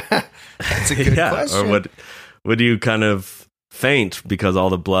 That's a good question. Or would you kind of faint because all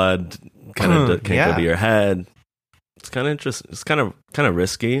the blood kind of can't go to your head? It's kind of interesting. It's kind of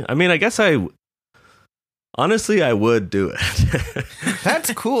risky. I mean, I guess honestly, I would do it.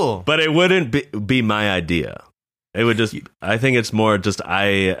 That's cool. But it wouldn't be my idea. It would just, I think it's more just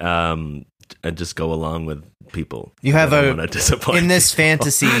I just go along with people. You have in this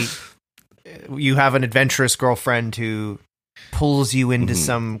fantasy, you have an adventurous girlfriend who pulls you into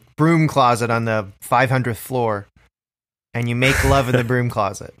some broom closet on the 500th floor, and you make love in the broom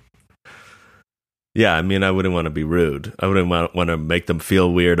closet. Yeah, I mean, I wouldn't want to be rude. I wouldn't want to make them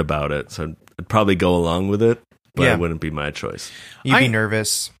feel weird about it. So I'd probably go along with it, but it wouldn't be my choice. You'd be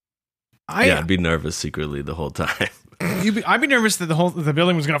nervous. I'd be nervous secretly the whole time. I'd be nervous that the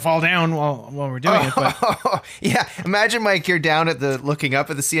building was going to fall down while we're doing it. But. Yeah, imagine, Mike, you're down looking up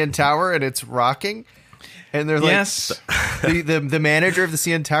at the CN Tower and it's rocking. And they're like, the manager of the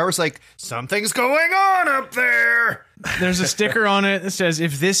CN Tower is like, something's going on up there. There's a sticker on it that says,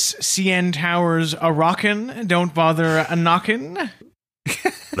 if this CN Tower's a rockin', don't bother a knockin'.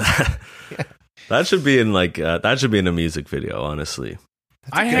 That should be in a music video, honestly.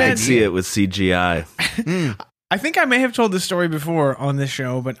 I'd see it with CGI. I think I may have told this story before on this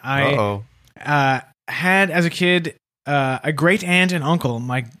show, but I had, as a kid, a great aunt and uncle.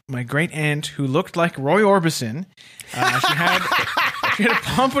 My great aunt, who looked like Roy Orbison. She had a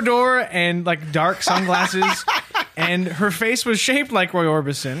pompadour and like dark sunglasses, and her face was shaped like Roy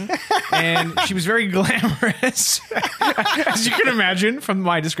Orbison, and she was very glamorous, as you can imagine from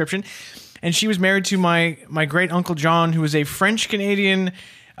my description. And she was married to my great uncle John, who was a French Canadian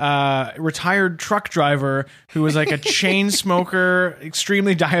retired truck driver who was like a chain smoker,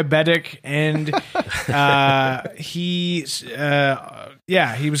 extremely diabetic, and he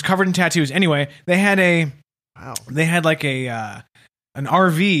was covered in tattoos. Anyway, they had an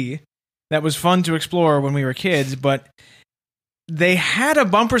RV that was fun to explore when we were kids, but they had a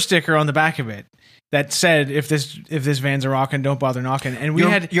bumper sticker on the back of it that said, if this van's a rockin', don't bother knocking. And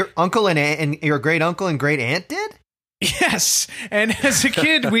your uncle and your great uncle and great aunt did? Yes. And as a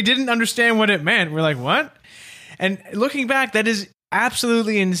kid, we didn't understand what it meant. We're like, what? And looking back, that is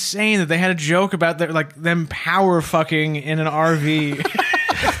absolutely insane that they had a joke about them power fucking in an RV.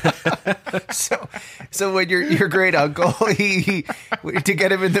 So when your great uncle, he to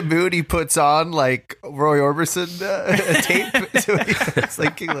get him in the mood, he puts on like Roy Orbison tape. So he's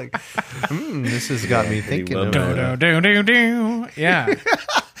thinking like, this has got me thinking. Yeah.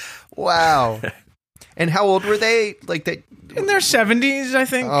 Wow. And how old were they? Like that in their 70s, I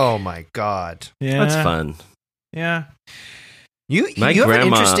think. Oh my god. Yeah. That's fun. Yeah. You have an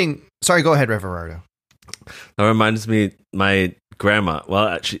interesting. Sorry, go ahead, Everardo. That reminds me, my grandma.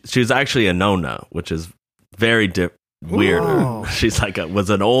 Well, she was actually a Nonna, which is very weird. Whoa. She's was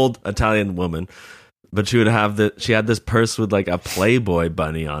an old Italian woman, but she had this purse with like a Playboy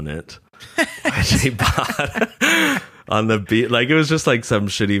bunny on it. She bought on the beach. Like it was just like some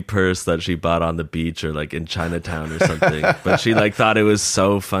shitty purse that she bought on the beach or like in Chinatown or something. But she thought it was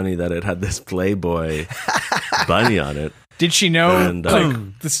so funny that it had this Playboy bunny on it. Did she know And,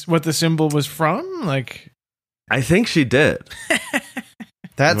 what the symbol was from? Like, I think she did.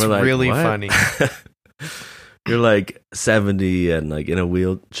 That's We're like, really "What?" funny. You're like 70 and like in a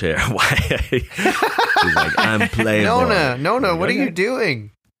wheelchair. Why? She's like, I'm Playboy. Nonna, what are you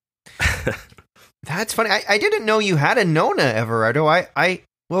doing? That's funny. I didn't know you had a Nonna, Everardo.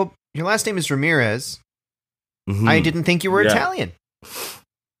 Well, your last name is Ramirez. Mhm. I didn't think you were Yeah. Italian.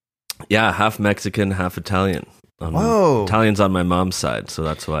 Yeah, half Mexican, half Italian. Whoa. Italian's on my mom's side, so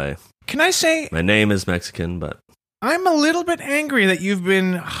that's why can I say my name is Mexican, but I'm a little bit angry that you've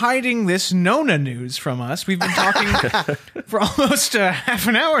been hiding this Nonna news from us. We've been talking for almost half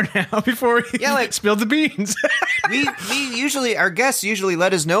an hour now before you spilled the beans. we usually, our guests usually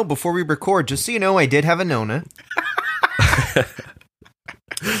let us know before we record. Just so you know, I did have a Nonna.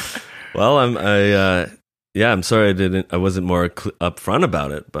 well, I'm sorry I wasn't more upfront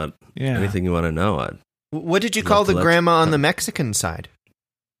about it, but anything you want to know, what did you call the grandma on the Mexican side?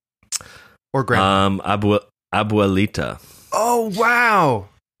 Or grandma? Abuelita. Oh, wow.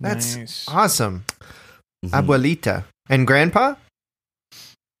 That's nice. Awesome. Mm-hmm. Abuelita. And grandpa?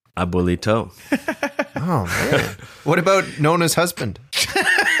 Abuelito. Oh, man. What about Nonna's husband?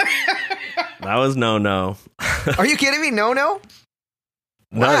 That was no. Are you kidding me? No? No,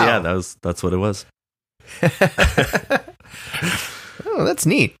 Wow. yeah, that's what it was. Oh, that's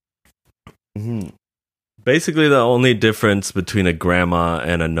neat. Mm-hmm. Basically, the only difference between a grandma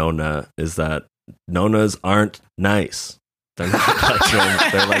and a nonna is that nonnas aren't nice. They're not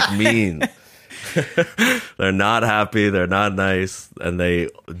like they're like mean. They're not happy. They're not nice, and they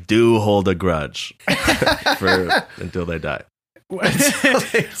do hold a grudge until they die.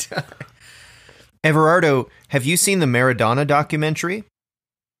 Everardo, have you seen the Maradona documentary?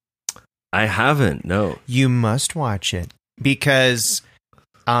 I haven't. No. You must watch it because,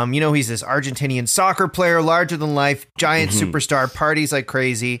 he's this Argentinian soccer player, larger than life, giant superstar, parties like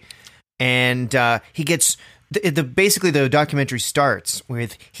crazy, and he gets basically the documentary starts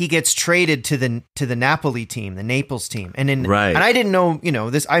with he gets traded to the Napoli team, the Naples team, and and I didn't know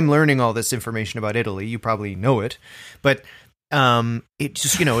this. I'm learning all this information about Italy. You probably know it, but. It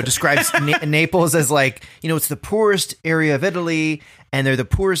just, it describes Naples as like, it's the poorest area of Italy and they're the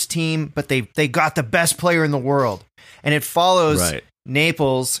poorest team, but they got the best player in the world. And it follows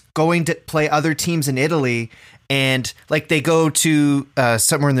Naples going to play other teams in Italy. And like they go to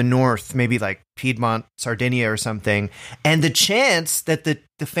somewhere in the north, maybe like Piedmont, Sardinia or something. And the chants that the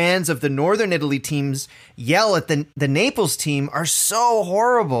fans of the northern Italy teams yell at the Naples team are so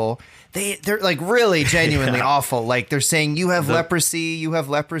horrible. They're like really genuinely awful. Like they're saying, you have leprosy,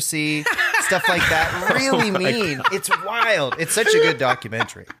 stuff like that. Really mean. It's wild. It's such a good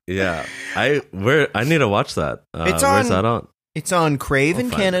documentary. Yeah. I need to watch that. Where's that on? It's on Crave in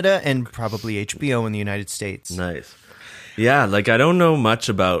Canada and probably HBO in the United States. Nice. Yeah, like I don't know much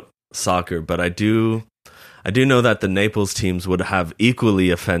about soccer, but I do know that the Naples teams would have equally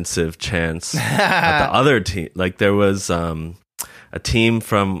offensive chants at the other team. Like there was a team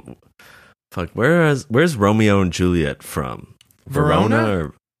from where's Romeo and Juliet from? Verona?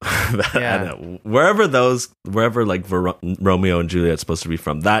 Or I don't know. Wherever like Romeo and Juliet's supposed to be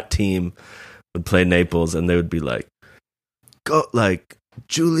from, that team would play Naples and they would be like, go like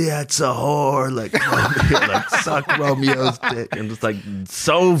Juliet's a whore, like Romeo, like suck Romeo's dick, and it's like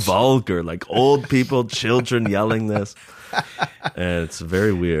so vulgar, like old people, children yelling this, and it's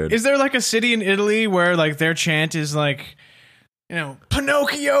very weird. Is there like a city in Italy where like their chant is like,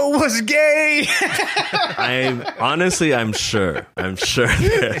 Pinocchio was gay? I'm sure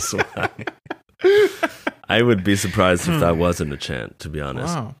there's one. I would be surprised if that wasn't a chant, to be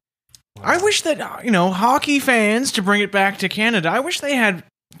honest. Wow. I wish that, hockey fans, to bring it back to Canada, I wish they had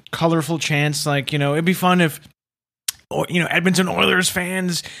colorful chants. Like, it'd be fun if, Edmonton Oilers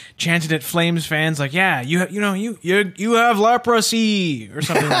fans chanted at Flames fans like, yeah, you have leprosy or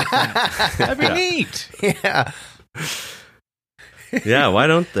something like that. That'd be neat. Yeah. Yeah, why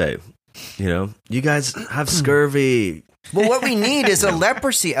don't they? You guys have scurvy. Well, what we need is a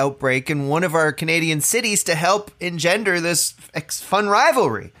leprosy outbreak in one of our Canadian cities to help engender this fun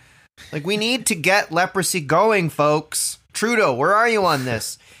rivalry. Like, we need to get leprosy going, folks. Trudeau, where are you on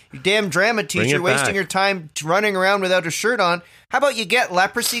this? You damn drama teacher wasting your time running around without a shirt on. How about you get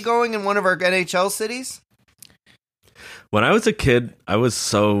leprosy going in one of our NHL cities? When I was a kid, I was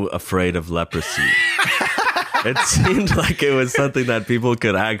so afraid of leprosy. It seemed like it was something that people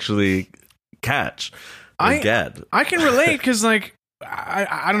could actually catch or get. I can relate because, like,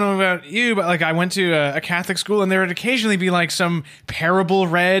 I don't know about you, but like I went to a Catholic school and there would occasionally be like some parable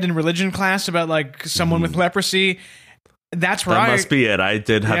read in religion class about like someone with leprosy. That's where that must be it. I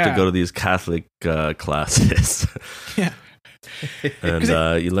did have to go to these Catholic classes. Yeah.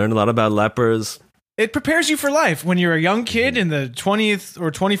 And you learn a lot about lepers. It prepares you for life when you're a young kid in the 20th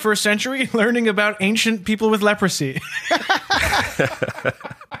or 21st century learning about ancient people with leprosy.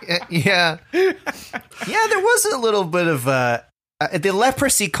 Yeah. Yeah, there was a little bit of the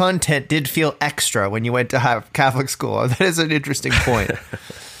leprosy content did feel extra when you went to Catholic school. That is an interesting point.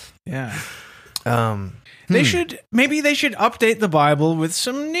 Yeah. They should update the Bible with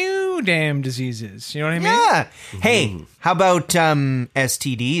some new damn diseases. You know what I mean? Yeah. Hey, how about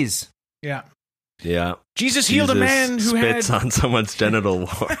STDs? Yeah. Yeah. Jesus healed a man who spits had on someone's genital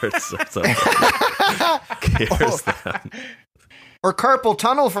warts. So cures them. Or carpal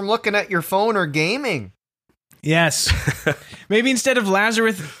tunnel from looking at your phone or gaming. Yes. Maybe instead of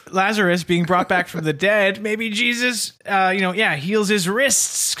Lazarus being brought back from the dead, maybe Jesus, heals his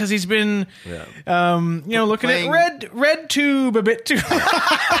wrists because he's been, looking at red tube a bit too long.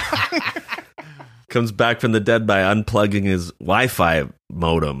 Comes back from the dead by unplugging his Wi-Fi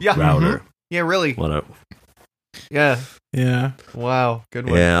modem router. Mm-hmm. Yeah, really. What up? Yeah. Yeah. Wow. Good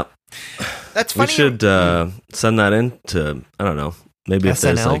one. Yeah. That's funny. We should send that in to, I don't know, maybe if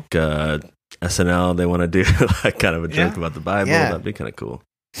there's like SNL, they want to do like kind of a joke about the Bible. That'd be kind of cool.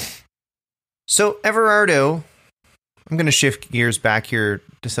 So, Everardo, I'm going to shift gears back here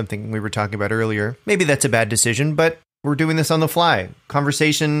to something we were talking about earlier. Maybe that's a bad decision, but we're doing this on the fly.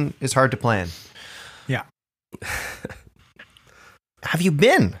 Conversation is hard to plan. Yeah. Have you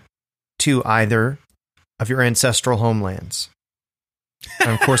been to either of your ancestral homelands? And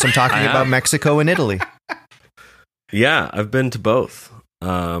of course, I'm talking about Mexico and Italy. Yeah, I've been to both.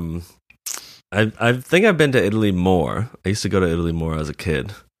 I think I've been to Italy more. I used to go to Italy more as a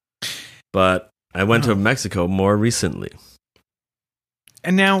kid, but I went to Mexico more recently.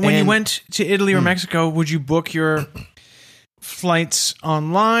 And now, when you went to Italy or Mexico, would you book your flights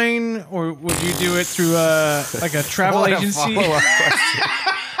online, or would you do it through a travel agency? A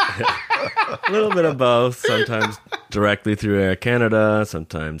little bit of both. Sometimes directly through Air Canada,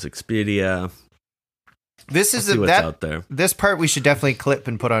 sometimes Expedia. This is out there. This part we should definitely clip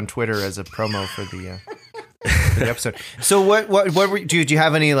and put on Twitter as a promo for the episode. So, do you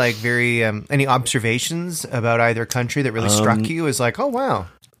have any very any observations about either country that really struck you as like, oh wow,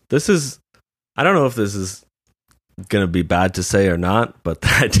 I don't know if this is going to be bad to say or not, but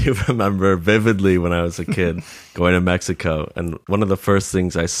I do remember vividly when I was a kid going to Mexico, and one of the first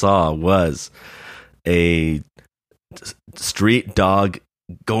things I saw was a street dog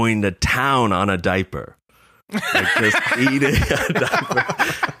going to town on a diaper. Like just eating a diaper,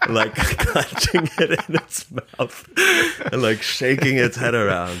 like clutching it in its mouth and like shaking its head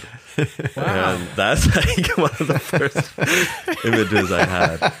around. Wow. And that's like one of the first images I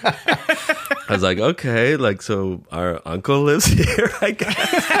had. I was like, okay, like, so our uncle lives here, I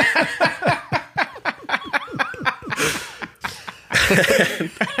guess.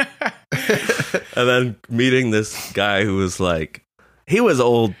 And then meeting this guy who was like, he was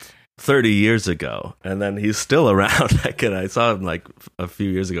old 30 years ago, and then he's still around. I saw him like a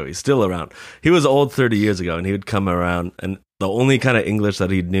few years ago. He's still around. He was old 30 years ago, and he would come around, and the only kind of English that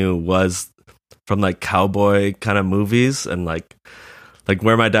he knew was from like cowboy kind of movies, and like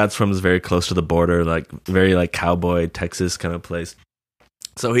where my dad's from is very close to the border, like very like cowboy Texas kind of place.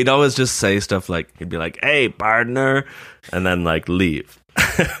 So he'd always just say stuff like, he'd be like, "Hey, partner," and then like leave.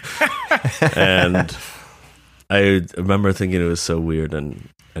 And I remember thinking it was so weird and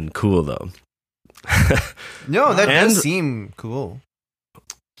cool though. No, that does seem cool.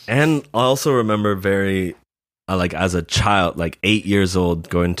 And I also remember very like as a child, like 8 years old,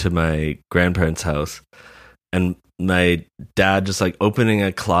 going to my grandparents' house, and my dad just like opening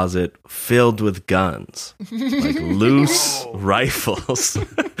a closet filled with guns, like loose rifles,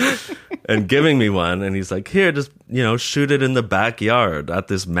 and giving me one, and he's like, "Here, just shoot it in the backyard at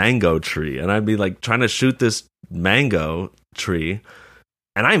this mango tree." And I'd be like trying to shoot this mango tree,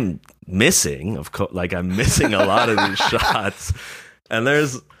 and I'm missing, of course, like I'm missing a lot of these shots. And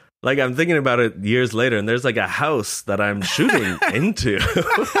there's like, I'm thinking about it years later, and there's like a house that I'm shooting into.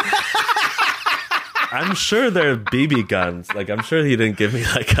 I'm sure they're BB guns. Like, I'm sure he didn't give me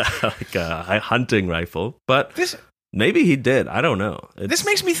like a hunting rifle, but maybe he did. I don't know. This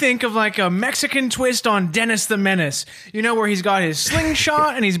makes me think of like a Mexican twist on Dennis the Menace. where he's got his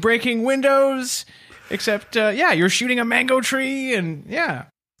slingshot and he's breaking windows. Except, you're shooting a mango tree, and yeah.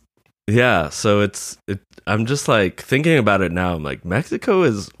 So I'm just like thinking about it now. I'm like, Mexico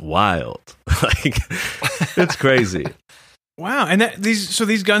is wild. Like, it's crazy. Wow. And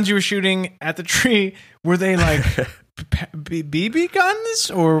these guns you were shooting at the tree, were they like BB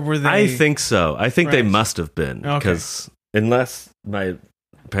guns, or were they? I think so. I think they must have been, because unless my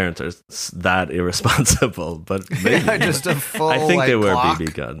parents are that irresponsible, but maybe. Just a full. I think they were Glock,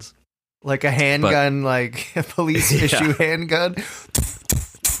 BB guns. like a handgun, like a police issue handgun.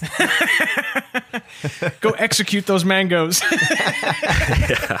 Go execute those mangoes.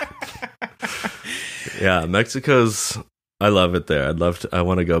 Yeah, Mexico's. I love it there. I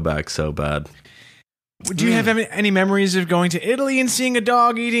want to go back so bad. Do you have any memories of going to Italy and seeing a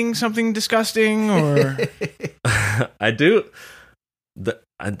dog eating something disgusting? Or I do.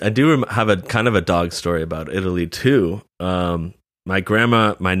 I do have a kind of a dog story about Italy too. My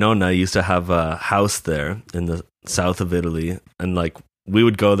grandma, my Nonna, used to have a house there in the south of Italy, and like we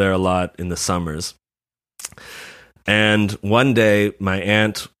would go there a lot in the summers. And one day, my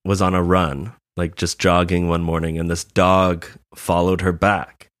aunt was on a run, like just jogging one morning, and this dog followed her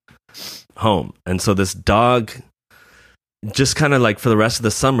back home. And so this dog just kind of like for the rest of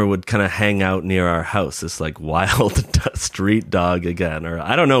the summer would kind of hang out near our house, this like wild street dog again, or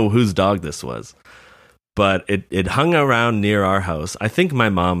I don't know whose dog this was, but it hung around near our house. I think my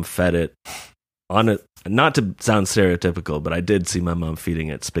mom fed it on it, not to sound stereotypical, but I did see my mom feeding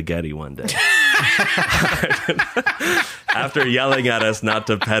it spaghetti one day. After yelling at us not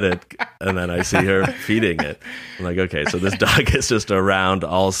to pet it, and then I see her feeding it. I'm like, okay, so this dog is just around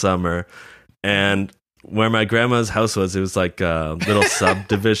all summer. And where my grandma's house was, it was like a little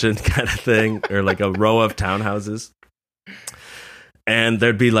subdivision kind of thing, or like a row of townhouses. And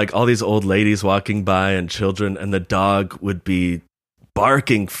there'd be like all these old ladies walking by and children, and the dog would be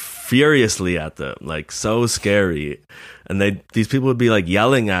barking furiously at them, like so scary. And these people would be like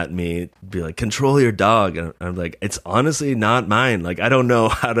yelling at me, be like, control your dog. And I'm like, it's honestly not mine. Like, I don't know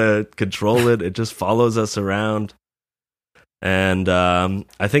how to control it. It just follows us around. And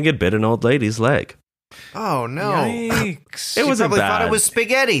I think it bit an old lady's leg. Oh no! Yikes! It was probably bad. thought it was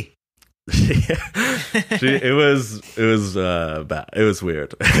spaghetti. It was bad. It was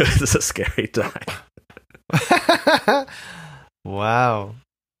weird. It was a scary time. Wow.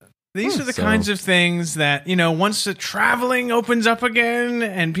 These are the kinds of things that, once the traveling opens up again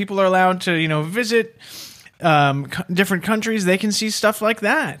and people are allowed to, visit different countries, they can see stuff like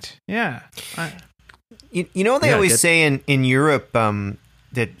that. Yeah. They always say in Europe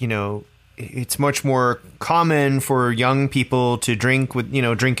that, it's much more common for young people to drink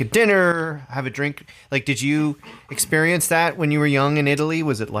at dinner, have a drink. Like, did you experience that when you were young in Italy?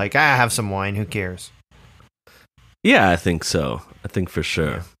 Was it like, have some wine, who cares? Yeah, I think so. I think for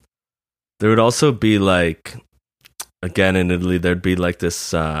sure. Yeah. There would also be like, again in Italy, there'd be like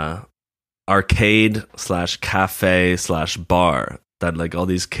this arcade / cafe / bar that like all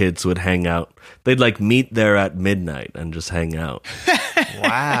these kids would hang out. They'd like meet there at midnight and just hang out.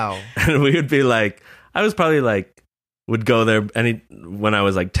 Wow. And we would be like, I was probably like, would go there when I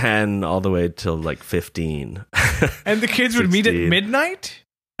was like 10 all the way till like 15. And the kids would meet at midnight?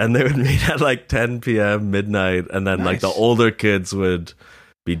 And they would meet at like 10 p.m. midnight. And then like the older kids would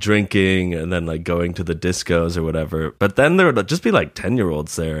be drinking and then like going to the discos or whatever. But then there would just be like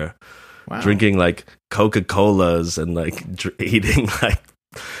 10-year-olds there. Wow. Drinking like Coca-Colas and like eating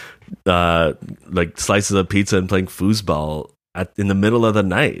like slices of pizza and playing foosball in the middle of the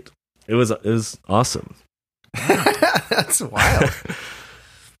night. It was awesome. That's wild.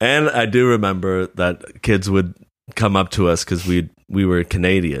 And I do remember that kids would come up to us because we were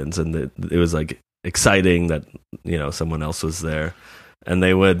Canadians, and it was like exciting that someone else was there. And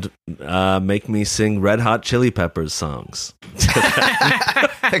they would make me sing Red Hot Chili Peppers songs.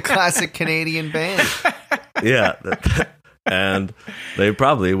 A classic Canadian band. Yeah. And they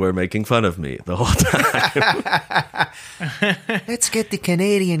probably were making fun of me the whole time. Let's get the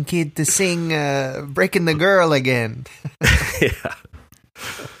Canadian kid to sing Breaking the Girl again. Yeah.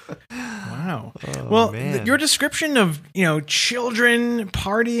 Wow. Oh, well, man. Your description of, children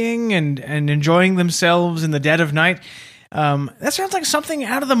partying and enjoying themselves in the dead of night, that sounds like something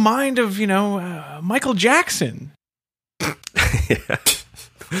out of the mind of, Michael Jackson.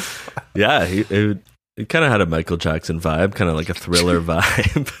 Yeah, he kind of had a Michael Jackson vibe, kind of like a Thriller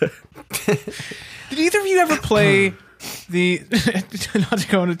vibe. Did either of you ever play the, not to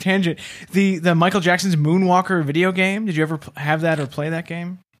go on a tangent, the Michael Jackson's Moonwalker video game? Did you ever have that or play that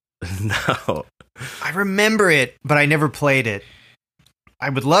game? No. I remember it, but I never played it. I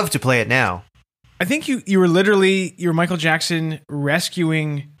would love to play it now. I think you were Michael Jackson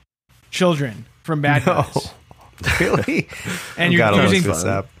rescuing children from bad guys. Really? And you're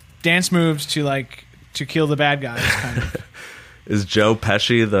using dance moves to kill the bad guys, kind of. Is Joe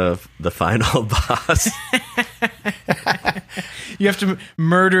Pesci the final boss? You have to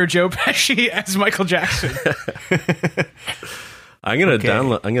murder Joe Pesci as Michael Jackson. I'm gonna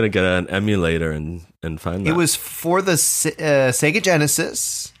download. I'm gonna get an emulator and find that. It was for the Sega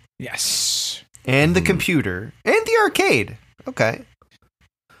Genesis. Yes. And the computer and the arcade. Okay.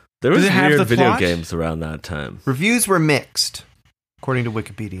 There was Does it have weird the video plot? games around that time. Reviews were mixed, according to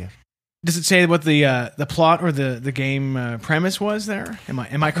Wikipedia. Does it say what the plot or the game premise was there? Am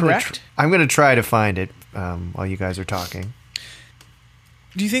I correct? I'm going to try to find it while you guys are talking.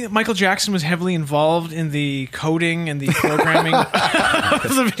 Do you think that Michael Jackson was heavily involved in the coding and the programming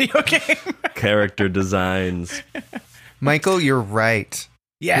of the video game? Character designs. Michael, you're right.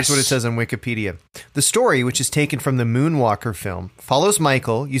 Yes. Here's what it says on Wikipedia. The story, which is taken from the Moonwalker film, follows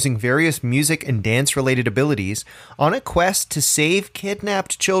Michael using various music and dance-related abilities on a quest to save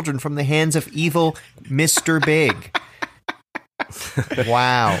kidnapped children from the hands of evil Mr. Big.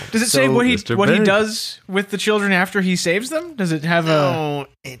 Wow. Does it say what he Big. does with the children after he saves them? Does it have No,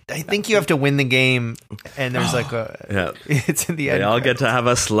 I think you have to win the game, and there's like a... Yeah. It's in the end. They all get to have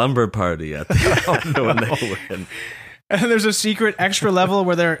a slumber party at the end when they win. And there's a secret extra level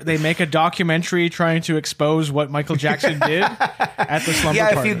where they make a documentary trying to expose what Michael Jackson did at the slumber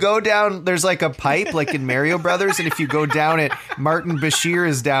party. Yeah, if you go down, there's like a pipe like in Mario Brothers, and if you go down it, Martin Bashir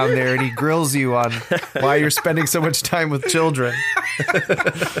is down there and he grills you on why you're spending so much time with children.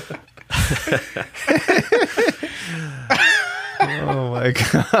 Oh my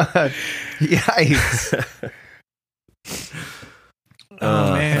god. Yikes.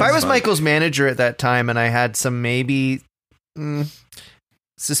 Oh, man. If I was Michael's manager at that time and I had some maybe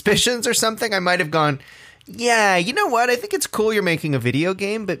suspicions or something, I might have gone, yeah, you know what? I think it's cool you're making a video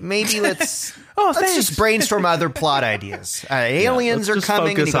game, but maybe let's just brainstorm other plot ideas. Aliens are Let's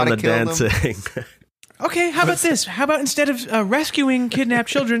coming. just And you focus gotta on the kill them. dancing. Okay, how about this? How about instead of rescuing kidnapped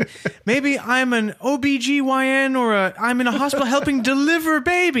children, maybe I'm an OBGYN or I'm in a hospital helping deliver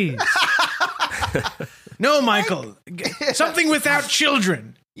babies. No, Michael. Something without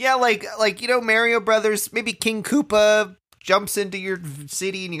children. Yeah, like Mario Brothers. Maybe King Koopa jumps into your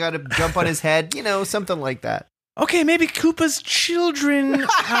city and you got to jump on his head. Something like that. Okay, maybe Koopa's children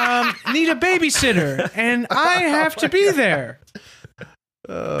need a babysitter, and I have to be there.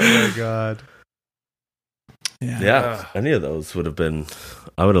 Oh my god. Yeah, any of those would have been.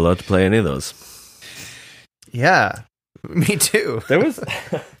 I would have loved to play any of those. Yeah, me too. There was.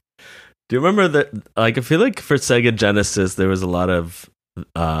 Do you remember that? Like, I feel like for Sega Genesis, there was a lot of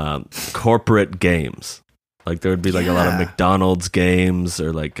corporate games. Like, there would be like a lot of McDonald's games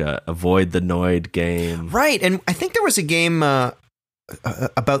or like Avoid the Noid game. Right, and I think there was a game about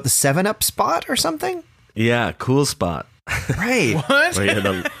the 7-Up spot or something. Yeah, Cool Spot. Right. What?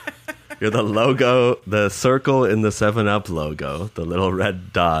 Where you're the logo, the circle in the 7-Up logo, the little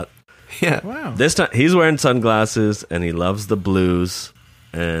red dot. Yeah. Wow. This time, he's wearing sunglasses and he loves the blues,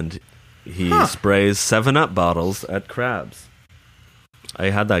 and he sprays 7-Up bottles at crabs. I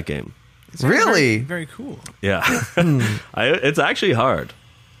had that game. It's Really? Very, very cool. Yeah. It's actually hard.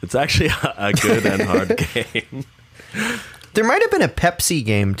 It's actually a good and hard game. There might have been a Pepsi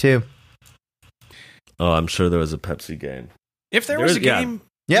game too. Oh, I'm sure there was a Pepsi game. If there was a game...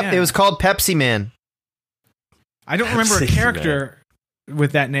 Yep, yeah. it was called Pepsi Man. I don't remember a Pepsi character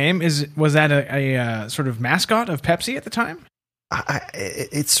with that name. Was that a sort of mascot of Pepsi at the time?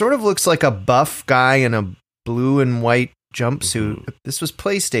 It sort of looks like a buff guy in a blue and white jumpsuit. Mm-hmm. This was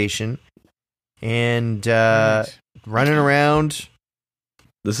PlayStation. And Right. running around.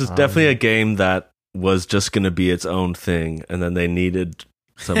 This is definitely a game that was just going to be its own thing, and then they needed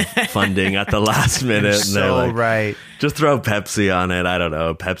some funding at the last minute, and they're So like, right. just throw Pepsi on it. I don't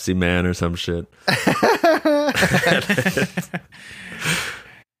know, Pepsi Man or some shit.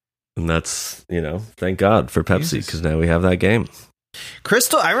 And that's, thank God for Pepsi, because now we have that game.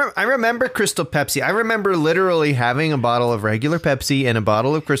 Crystal, I remember Crystal Pepsi. I remember literally having a bottle of regular Pepsi and a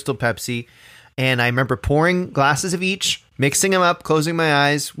bottle of Crystal Pepsi, and I remember pouring glasses of each, mixing them up, closing my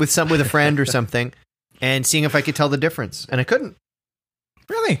eyes with a friend or something, and seeing if I could tell the difference. And I couldn't.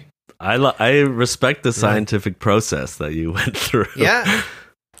 Really? I respect the scientific process that you went through. Yeah.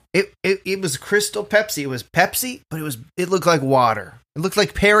 It was Crystal Pepsi. It was Pepsi, but it looked like water. It looked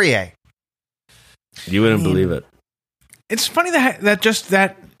like Perrier. You wouldn't believe it. It's funny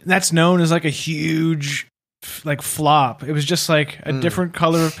that's known as like a huge like flop. It was just like a different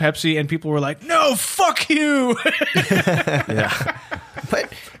color of Pepsi, and people were like, "No, fuck you." Yeah.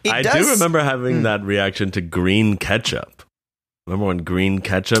 But I do remember having that reaction to green ketchup. Remember when green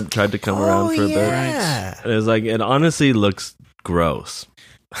ketchup tried to come around for a bit? Yeah. And it was like, it honestly looks gross.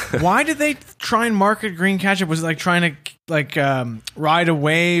 Why did they try and market green ketchup? Was it like trying to ride a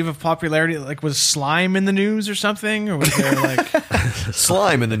wave of popularity? Like, was slime in the news or something? Or was there like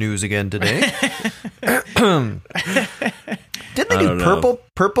slime in the news again today? Didn't they do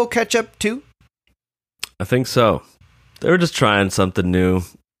purple ketchup too? I think so. They were just trying something new.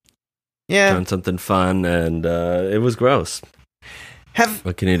 Yeah. Trying something fun, and it was gross.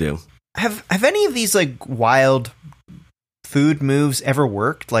 What can you do? Have any of these like wild food moves ever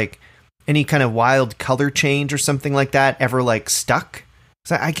worked? Like any kind of wild color change or something like that ever like stuck?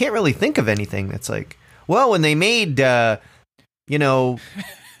 'Cause I can't really think of anything that's like, well, when they made, you know,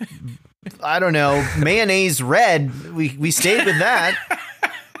 I don't know, mayonnaise red, we stayed with that.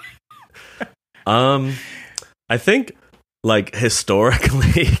 I think like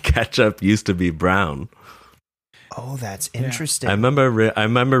historically ketchup used to be brown. Oh, that's interesting. I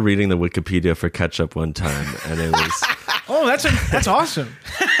remember reading the Wikipedia for ketchup one time, and it was. Oh, that's awesome.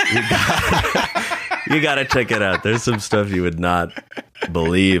 You gotta check it out. There's some stuff you would not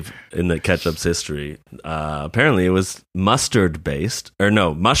believe in the ketchup's history. Apparently, it was mushroom based, and it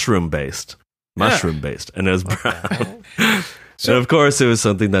was brown. So, of course, it was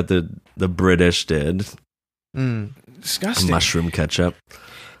something that the British did. Disgusting. Mushroom ketchup.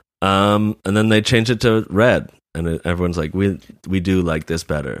 And then they changed it to red, and everyone's like, we do like this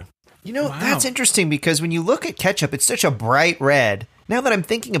better. You know, that's interesting because when you look at ketchup, it's such a bright red. Now that I'm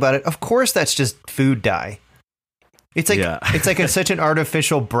thinking about it, of course that's just food dye. It's like it's like such an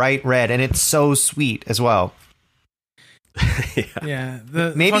artificial bright red, and it's so sweet as well.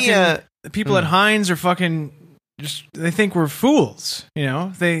 The people at Heinz are fucking just, they think we're fools, you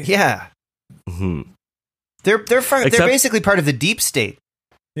know? Mm-hmm. They're basically part of the deep state.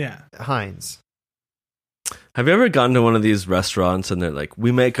 Yeah. Heinz. Have you ever gone to one of these restaurants and they're like,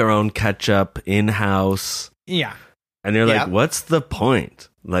 we make our own ketchup in-house? Yeah. And you're like, what's the point?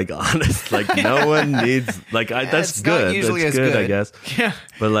 Like, honest, like no one needs, like, that's good. That's good, I guess. Yeah.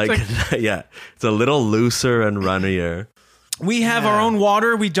 But like it's a little looser and runnier. We have our own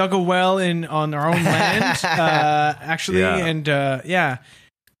water. We dug a well on our own land, actually. Yeah. And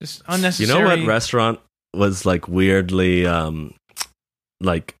just unnecessary. You know what restaurant was like weirdly,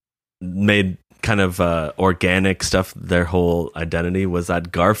 like made kind of organic stuff their whole identity was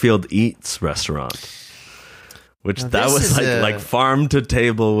that Garfield Eats restaurant. Which that was like farm to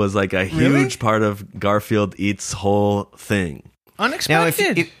table was like a huge part of Garfield Eats' whole thing.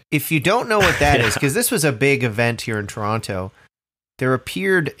 Unexpected. Now, if you don't know what that is, because this was a big event here in Toronto, there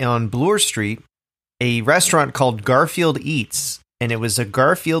appeared on Bloor Street a restaurant called Garfield Eats, and it was a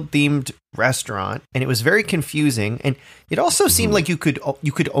Garfield-themed restaurant, and it was very confusing, and it also seemed like you could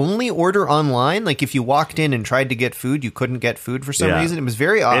only order online. Like if you walked in and tried to get food, you couldn't get food for some reason. It was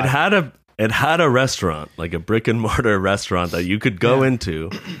very odd. It had a restaurant, like a brick and mortar restaurant that you could go into,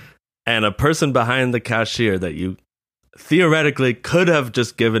 and a person behind the cashier that you theoretically could have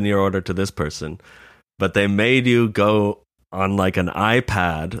just given your order to this person, but they made you go on like an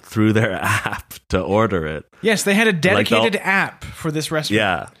iPad through their app to order it. Yes, they had a dedicated app for this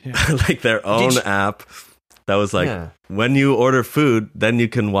restaurant. Yeah. Like their own app that was like, when you order food, then you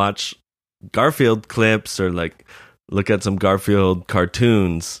can watch Garfield clips or like look at some Garfield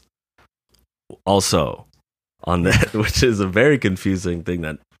cartoons also on that, which is a very confusing thing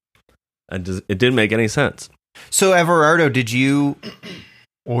that it didn't make any sense. So, Everardo, did you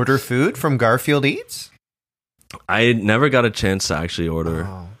order food from Garfield Eats? I never got a chance to actually order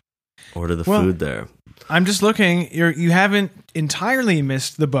the food there. I'm just looking. You haven't entirely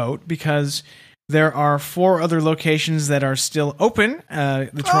missed the boat because there are 4 other locations that are still open.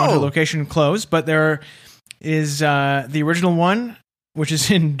 The Toronto location closed, but there is the original one, which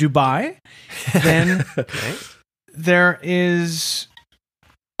is in Dubai. Then there is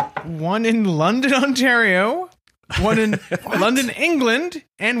one in London, Ontario, one in London, England,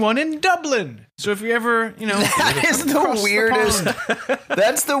 and one in Dublin. So if you ever, that is the weirdest.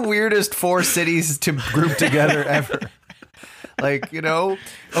 That's the weirdest 4 cities to group together ever. Like,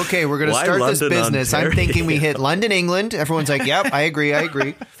 okay, we're going to start this business. Ontario. I'm thinking we hit London, England. Everyone's like, yep, I agree.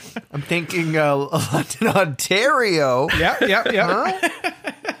 I'm thinking London, Ontario. Yep. Huh?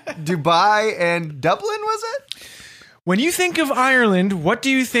 Dubai and Dublin, was it? When you think of Ireland, what do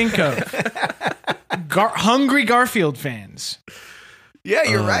you think of? Hungry Garfield fans. Yeah,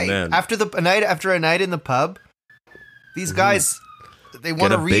 you're right. Man. After a night in the pub, these guys they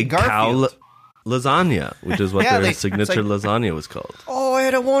want to read Garfield. Lasagna, which is what their signature lasagna was called. Oh, I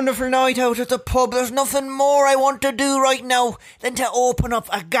had a wonderful night out at the pub. There's nothing more I want to do right now than to open up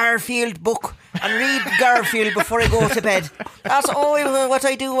a Garfield book and read Garfield before I go to bed. That's all what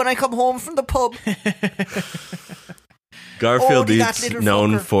I do when I come home from the pub. Garfield Eats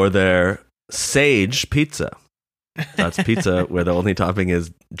known for their sage pizza. That's pizza where the only topping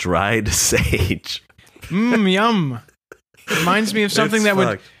is dried sage. Yum. Reminds me of something that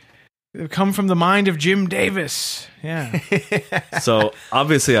would come from the mind of Jim Davis. Yeah. So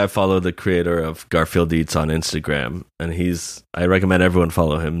obviously I follow the creator of Garfield Eats on Instagram, and I recommend everyone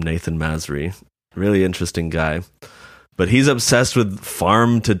follow him, Nathan Masry. Really interesting guy. But he's obsessed with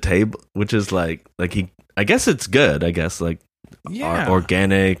farm to table, which is like I guess it's good,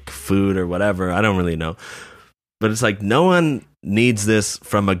 organic food or whatever. I don't really know. But it's like no one needs this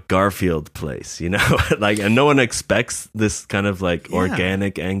from a Garfield place, and no one expects this kind of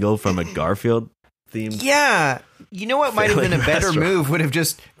organic angle from a Garfield themed. Yeah. You know what might have been a better restaurant. move would have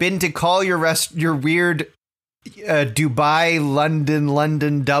just been to call your weird Dubai,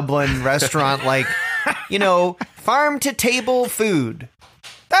 London, Dublin restaurant farm to table food.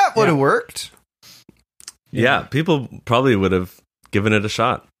 That would have worked. Yeah, people probably would have given it a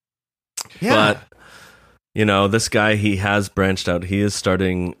shot. Yeah. But this guy, he has branched out. He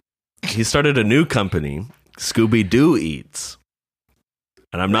started a new company, Scooby-Doo Eats.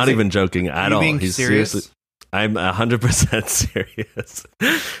 And I'm not even joking at all. He's serious? Seriously, I'm 100% serious.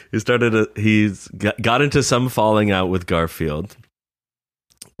 He's got into some falling out with Garfield.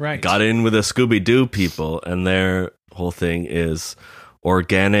 Right. Got in with the Scooby-Doo people, and their whole thing is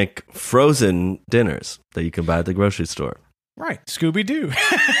organic frozen dinners that you can buy at the grocery store. Right. Scooby-Doo.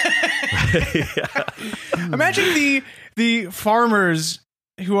 Imagine the farmers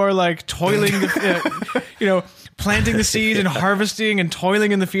who are toiling, planting the seeds and harvesting and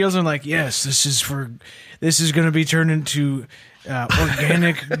toiling in the fields, and yes, this is going to be turned into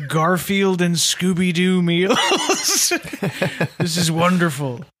organic Garfield and Scooby-Doo meals. This is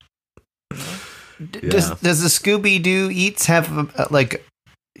wonderful. Does the Scooby-Doo Eats have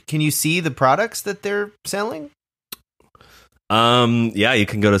can you see the products that they're selling? Yeah, you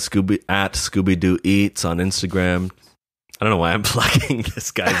can go to Scooby-Doo Eats on Instagram. I don't know why I'm plugging this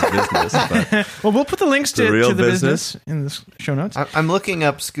guy's business, but well, we'll put the links to the business in the show notes. I'm looking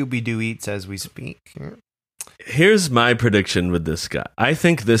up Scooby-Doo Eats as we speak. Here's my prediction with this guy. I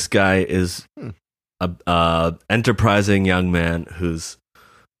think this guy is a enterprising young man who's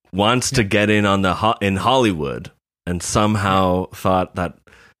wants to get in on in Hollywood, and somehow thought that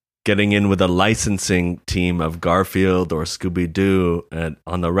getting in with a licensing team of Garfield or Scooby-Doo and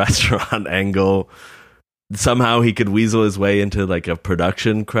on the restaurant angle, somehow he could weasel his way into a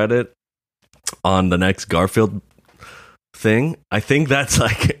production credit on the next Garfield thing. I think that's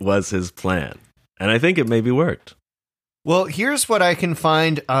was his plan, and I think it maybe worked. Well, here's what I can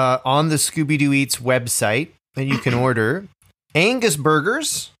find on the Scooby-Doo Eats website that you can order. Angus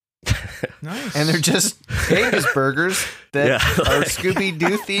burgers. Nice. And they're just Angus burgers that are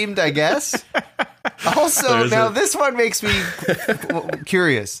Scooby-Doo themed, I guess. Also, this one makes me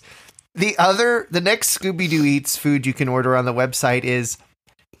curious. The next Scooby-Doo Eats food you can order on the website is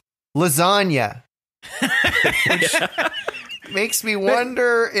lasagna. Which makes me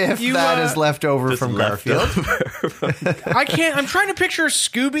wonder if that is left over from Garfield. I'm trying to picture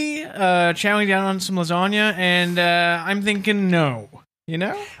Scooby chowing down on some lasagna, and I'm thinking no.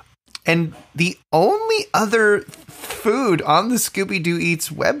 And the only other food on the Scooby-Doo Eats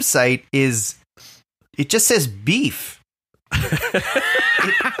website it just says beef.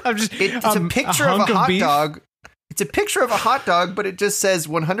 It's a picture of a hot dog. It's a picture of a hot dog, but it just says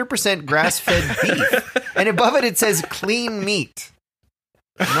 100% grass-fed beef. And above it says clean meat.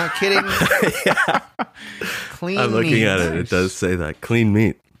 I'm not kidding. Clean meat. I'm looking at it. It does say that. Clean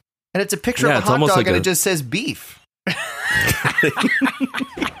meat. And it's a picture of a hot dog, and it just says beef.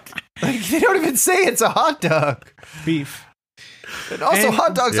 They don't even say it's a hot dog. Beef. And also,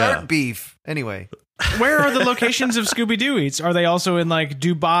 hot dogs aren't beef. Anyway. Where are the locations of Scooby-Doo Eats? Are they also in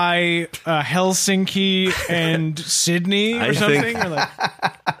Dubai, Helsinki, and Sydney or something?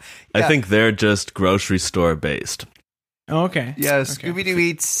 I think they're just grocery store based. Oh, okay. Yeah, Scooby-Doo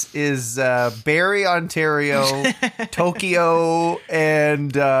Eats is Barrie, Ontario, Tokyo,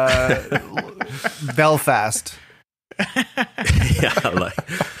 and Belfast. Yeah,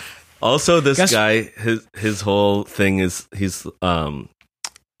 also this guy, his whole thing is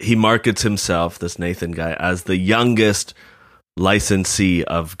he markets himself, this Nathan guy, as the youngest licensee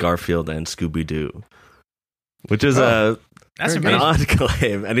of Garfield and Scooby-Doo, which is an odd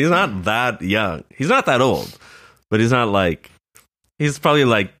claim. And he's not that young. He's not that old, but he's not he's probably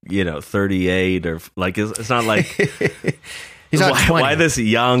 38 or it's not like he's not 20. Why this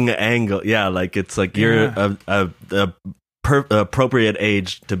young angle? Yeah, it's you're a appropriate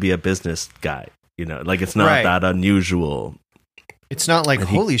age to be a business guy. It's not that unusual. It's not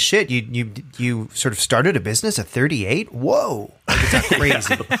holy shit, you sort of started a business at 38? Whoa. It's not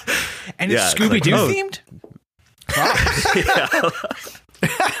crazy. And it's Scooby-Doo themed?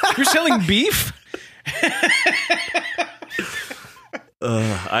 You're selling beef?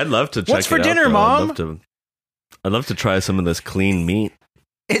 I'd love to check What's for it out, dinner, though. Mom? I'd love to try some of this clean meat.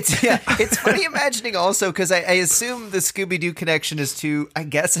 It's funny imagining also, because I assume the Scooby-Doo connection is to, I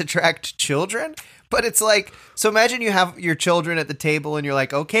guess, attract children. But it's like, so imagine you have your children at the table and you're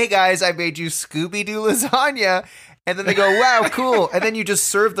like, okay, guys, I made you Scooby-Doo lasagna. And then they go, wow, cool. And then you just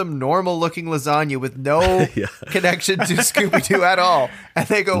serve them normal looking lasagna with no connection to Scooby-Doo at all. And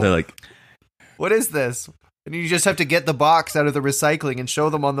they go, And they're like, what is this? And you just have to get the box out of the recycling and show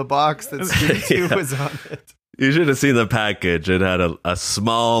them on the box that Scooby-Doo was on it. you should have seen the package. It had a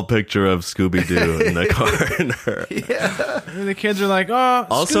small picture of Scooby-Doo in the corner. Yeah. And the kids are like, oh,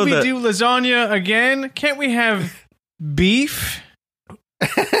 Also Scooby-Doo lasagna again? Can't we have beef?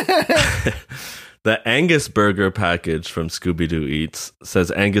 The Angus burger package from Scooby-Doo Eats says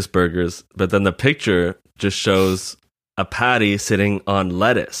Angus burgers, but then the picture just shows a patty sitting on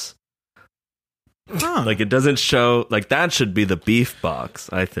lettuce. Huh. Like, it doesn't show, like, that should be the beef box,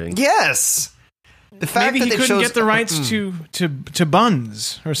 I think. Yes. The fact Maybe that he it couldn't shows, get the rights to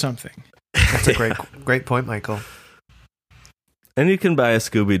buns or something. That's a great point, Michael. And you can buy a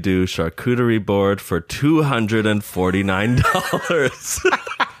Scooby-Doo charcuterie board for $249.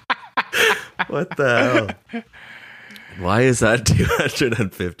 What the hell? Why is that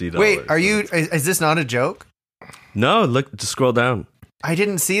 $250? Wait, is this not a joke? No, look, just scroll down. I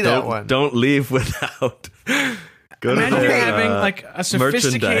didn't see that one. Don't leave without. Go Imagine to you're their, having like a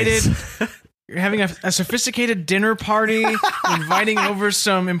sophisticated. merchandise. You're having a sophisticated dinner party, inviting over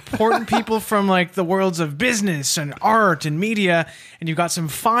some important people from like the worlds of business and art and media, and you've got some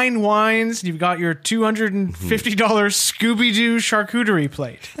fine wines, and you've got your $250 Scooby-Doo charcuterie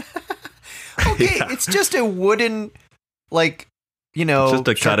plate. Okay, it's just a wooden, like, you know, Just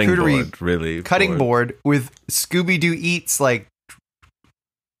a cutting charcuterie board, really. cutting board with Scooby-Doo Eats, like,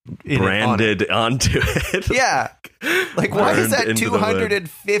 branded onto it. Yeah. Like, why is Burned that into the wood.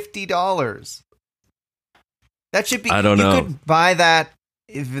 $250? That should be. I don't know. You could buy that,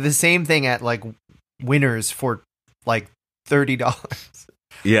 the same thing at, like, Winners for, like, $30.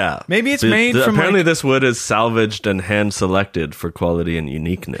 Yeah. Maybe it's made from apparently like, this wood is salvaged and hand selected for quality and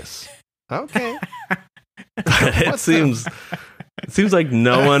uniqueness. Okay. It seems like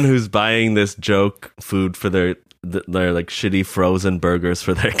no one who's buying this joke food for their like shitty frozen burgers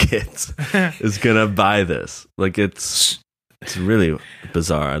for their kids is gonna buy this. Like, it's really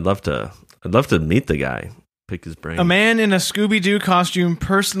bizarre. I'd love to meet the guy, pick his brain. a man in a Scooby-Doo costume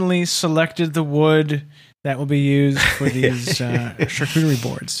personally selected the wood that will be used for these charcuterie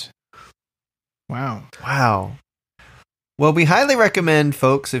boards. Wow. Well, we highly recommend,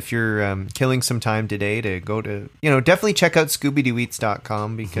 folks, if you're killing some time today, to go to, definitely check out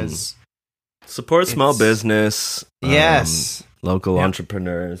ScoobyDooEats.com because support small business. Yes. Local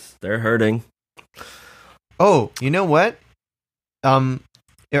entrepreneurs. They're hurting. Oh, you know what?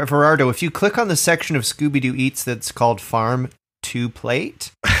 Everardo, if you click on the section of Scooby-Doo Eats that's called Farm to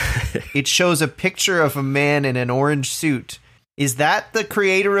Plate, it shows a picture of a man in an orange suit. Is that the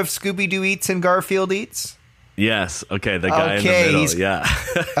creator of Scooby-Doo Eats and Garfield Eats? Yes. Okay. The guy in the middle. Yeah.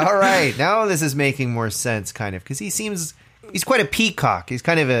 All right. Now this is making more sense, kind of, because he's quite a peacock. He's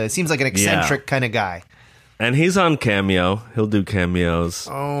kind of seems like an eccentric kind of guy. And he's on Cameo. He'll do cameos.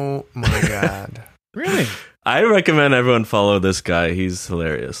 Oh my God. Really? I recommend everyone follow this guy. He's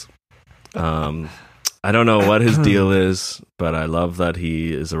hilarious. I don't know what his deal is, but I love that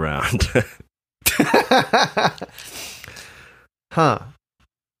he is around. Huh.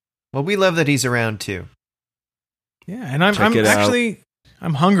 Well, we love that he's around too. Yeah, and I'm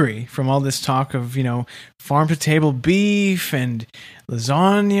hungry from all this talk of, farm to table beef and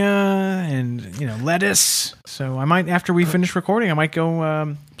lasagna and, lettuce. So I might, after we finish recording, I might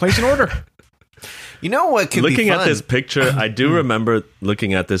go place an order. You know what could be fun? Looking at this picture, I do remember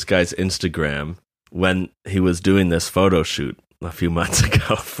looking at this guy's Instagram when he was doing this photo shoot a few months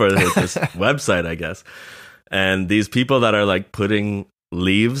ago for this website, I guess. And these people that are like putting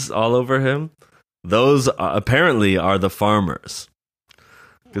leaves all over him, those apparently are the farmers.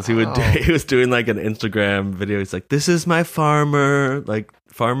 Because he was doing like an Instagram video. He's like, "This is my farmer, like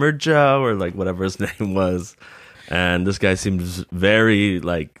Farmer Joe," or like whatever his name was. And this guy seems very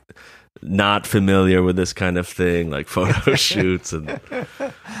like not familiar with this kind of thing, like photo shoots, and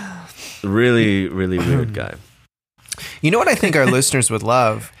really, really weird guy. You know what I think our listeners would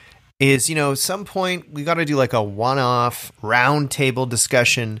love is, some point we got to do like a one-off round table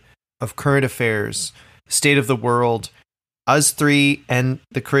discussion of current affairs, state of the world, us three, and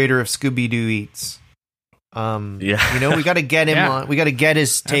the creator of Scooby-Doo Eats. We got to get him on. We got to get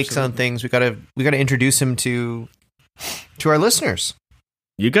his takes on things. We got to introduce him to our listeners.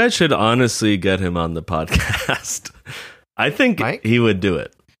 You guys should honestly get him on the podcast. I think Mike? he would do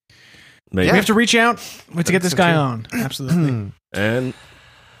it. Maybe. We have to reach out to get this guy on. Absolutely. And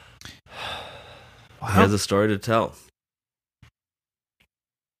he has a story to tell.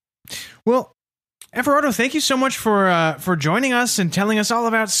 Well, Everardo, thank you so much for joining us and telling us all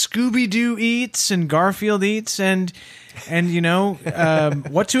about Scooby-Doo Eats and Garfield Eats and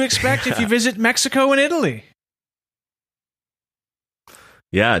what to expect if you visit Mexico and Italy.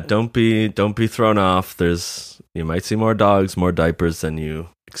 Yeah, don't be thrown off. You might see more dogs, more diapers than you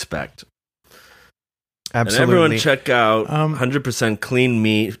expect. Absolutely. And everyone check out 100% clean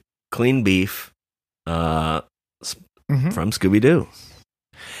meat, clean beef from Scooby-Doo.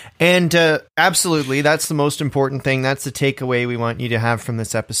 And absolutely, that's the most important thing. That's the takeaway we want you to have from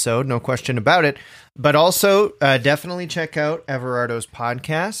this episode. No question about it. But also, definitely check out Everardo's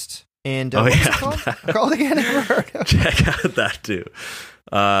podcast. And what's it called? Called again, Everardo? Check out that too.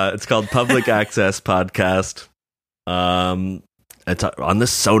 It's called Public Access Podcast. It's on the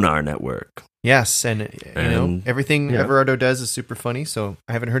Sonar Network. Yes, and everything Everardo does is super funny. So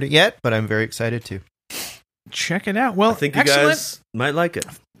I haven't heard it yet, but I'm very excited to check it out. Well, I think you guys might like it.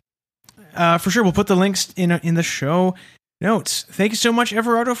 For sure, we'll put the links in the show notes. Thank you so much,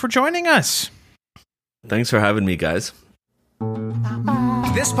 Everardo, for joining us. Thanks for having me, guys.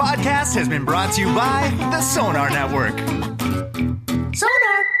 This podcast has been brought to you by the Sonar Network.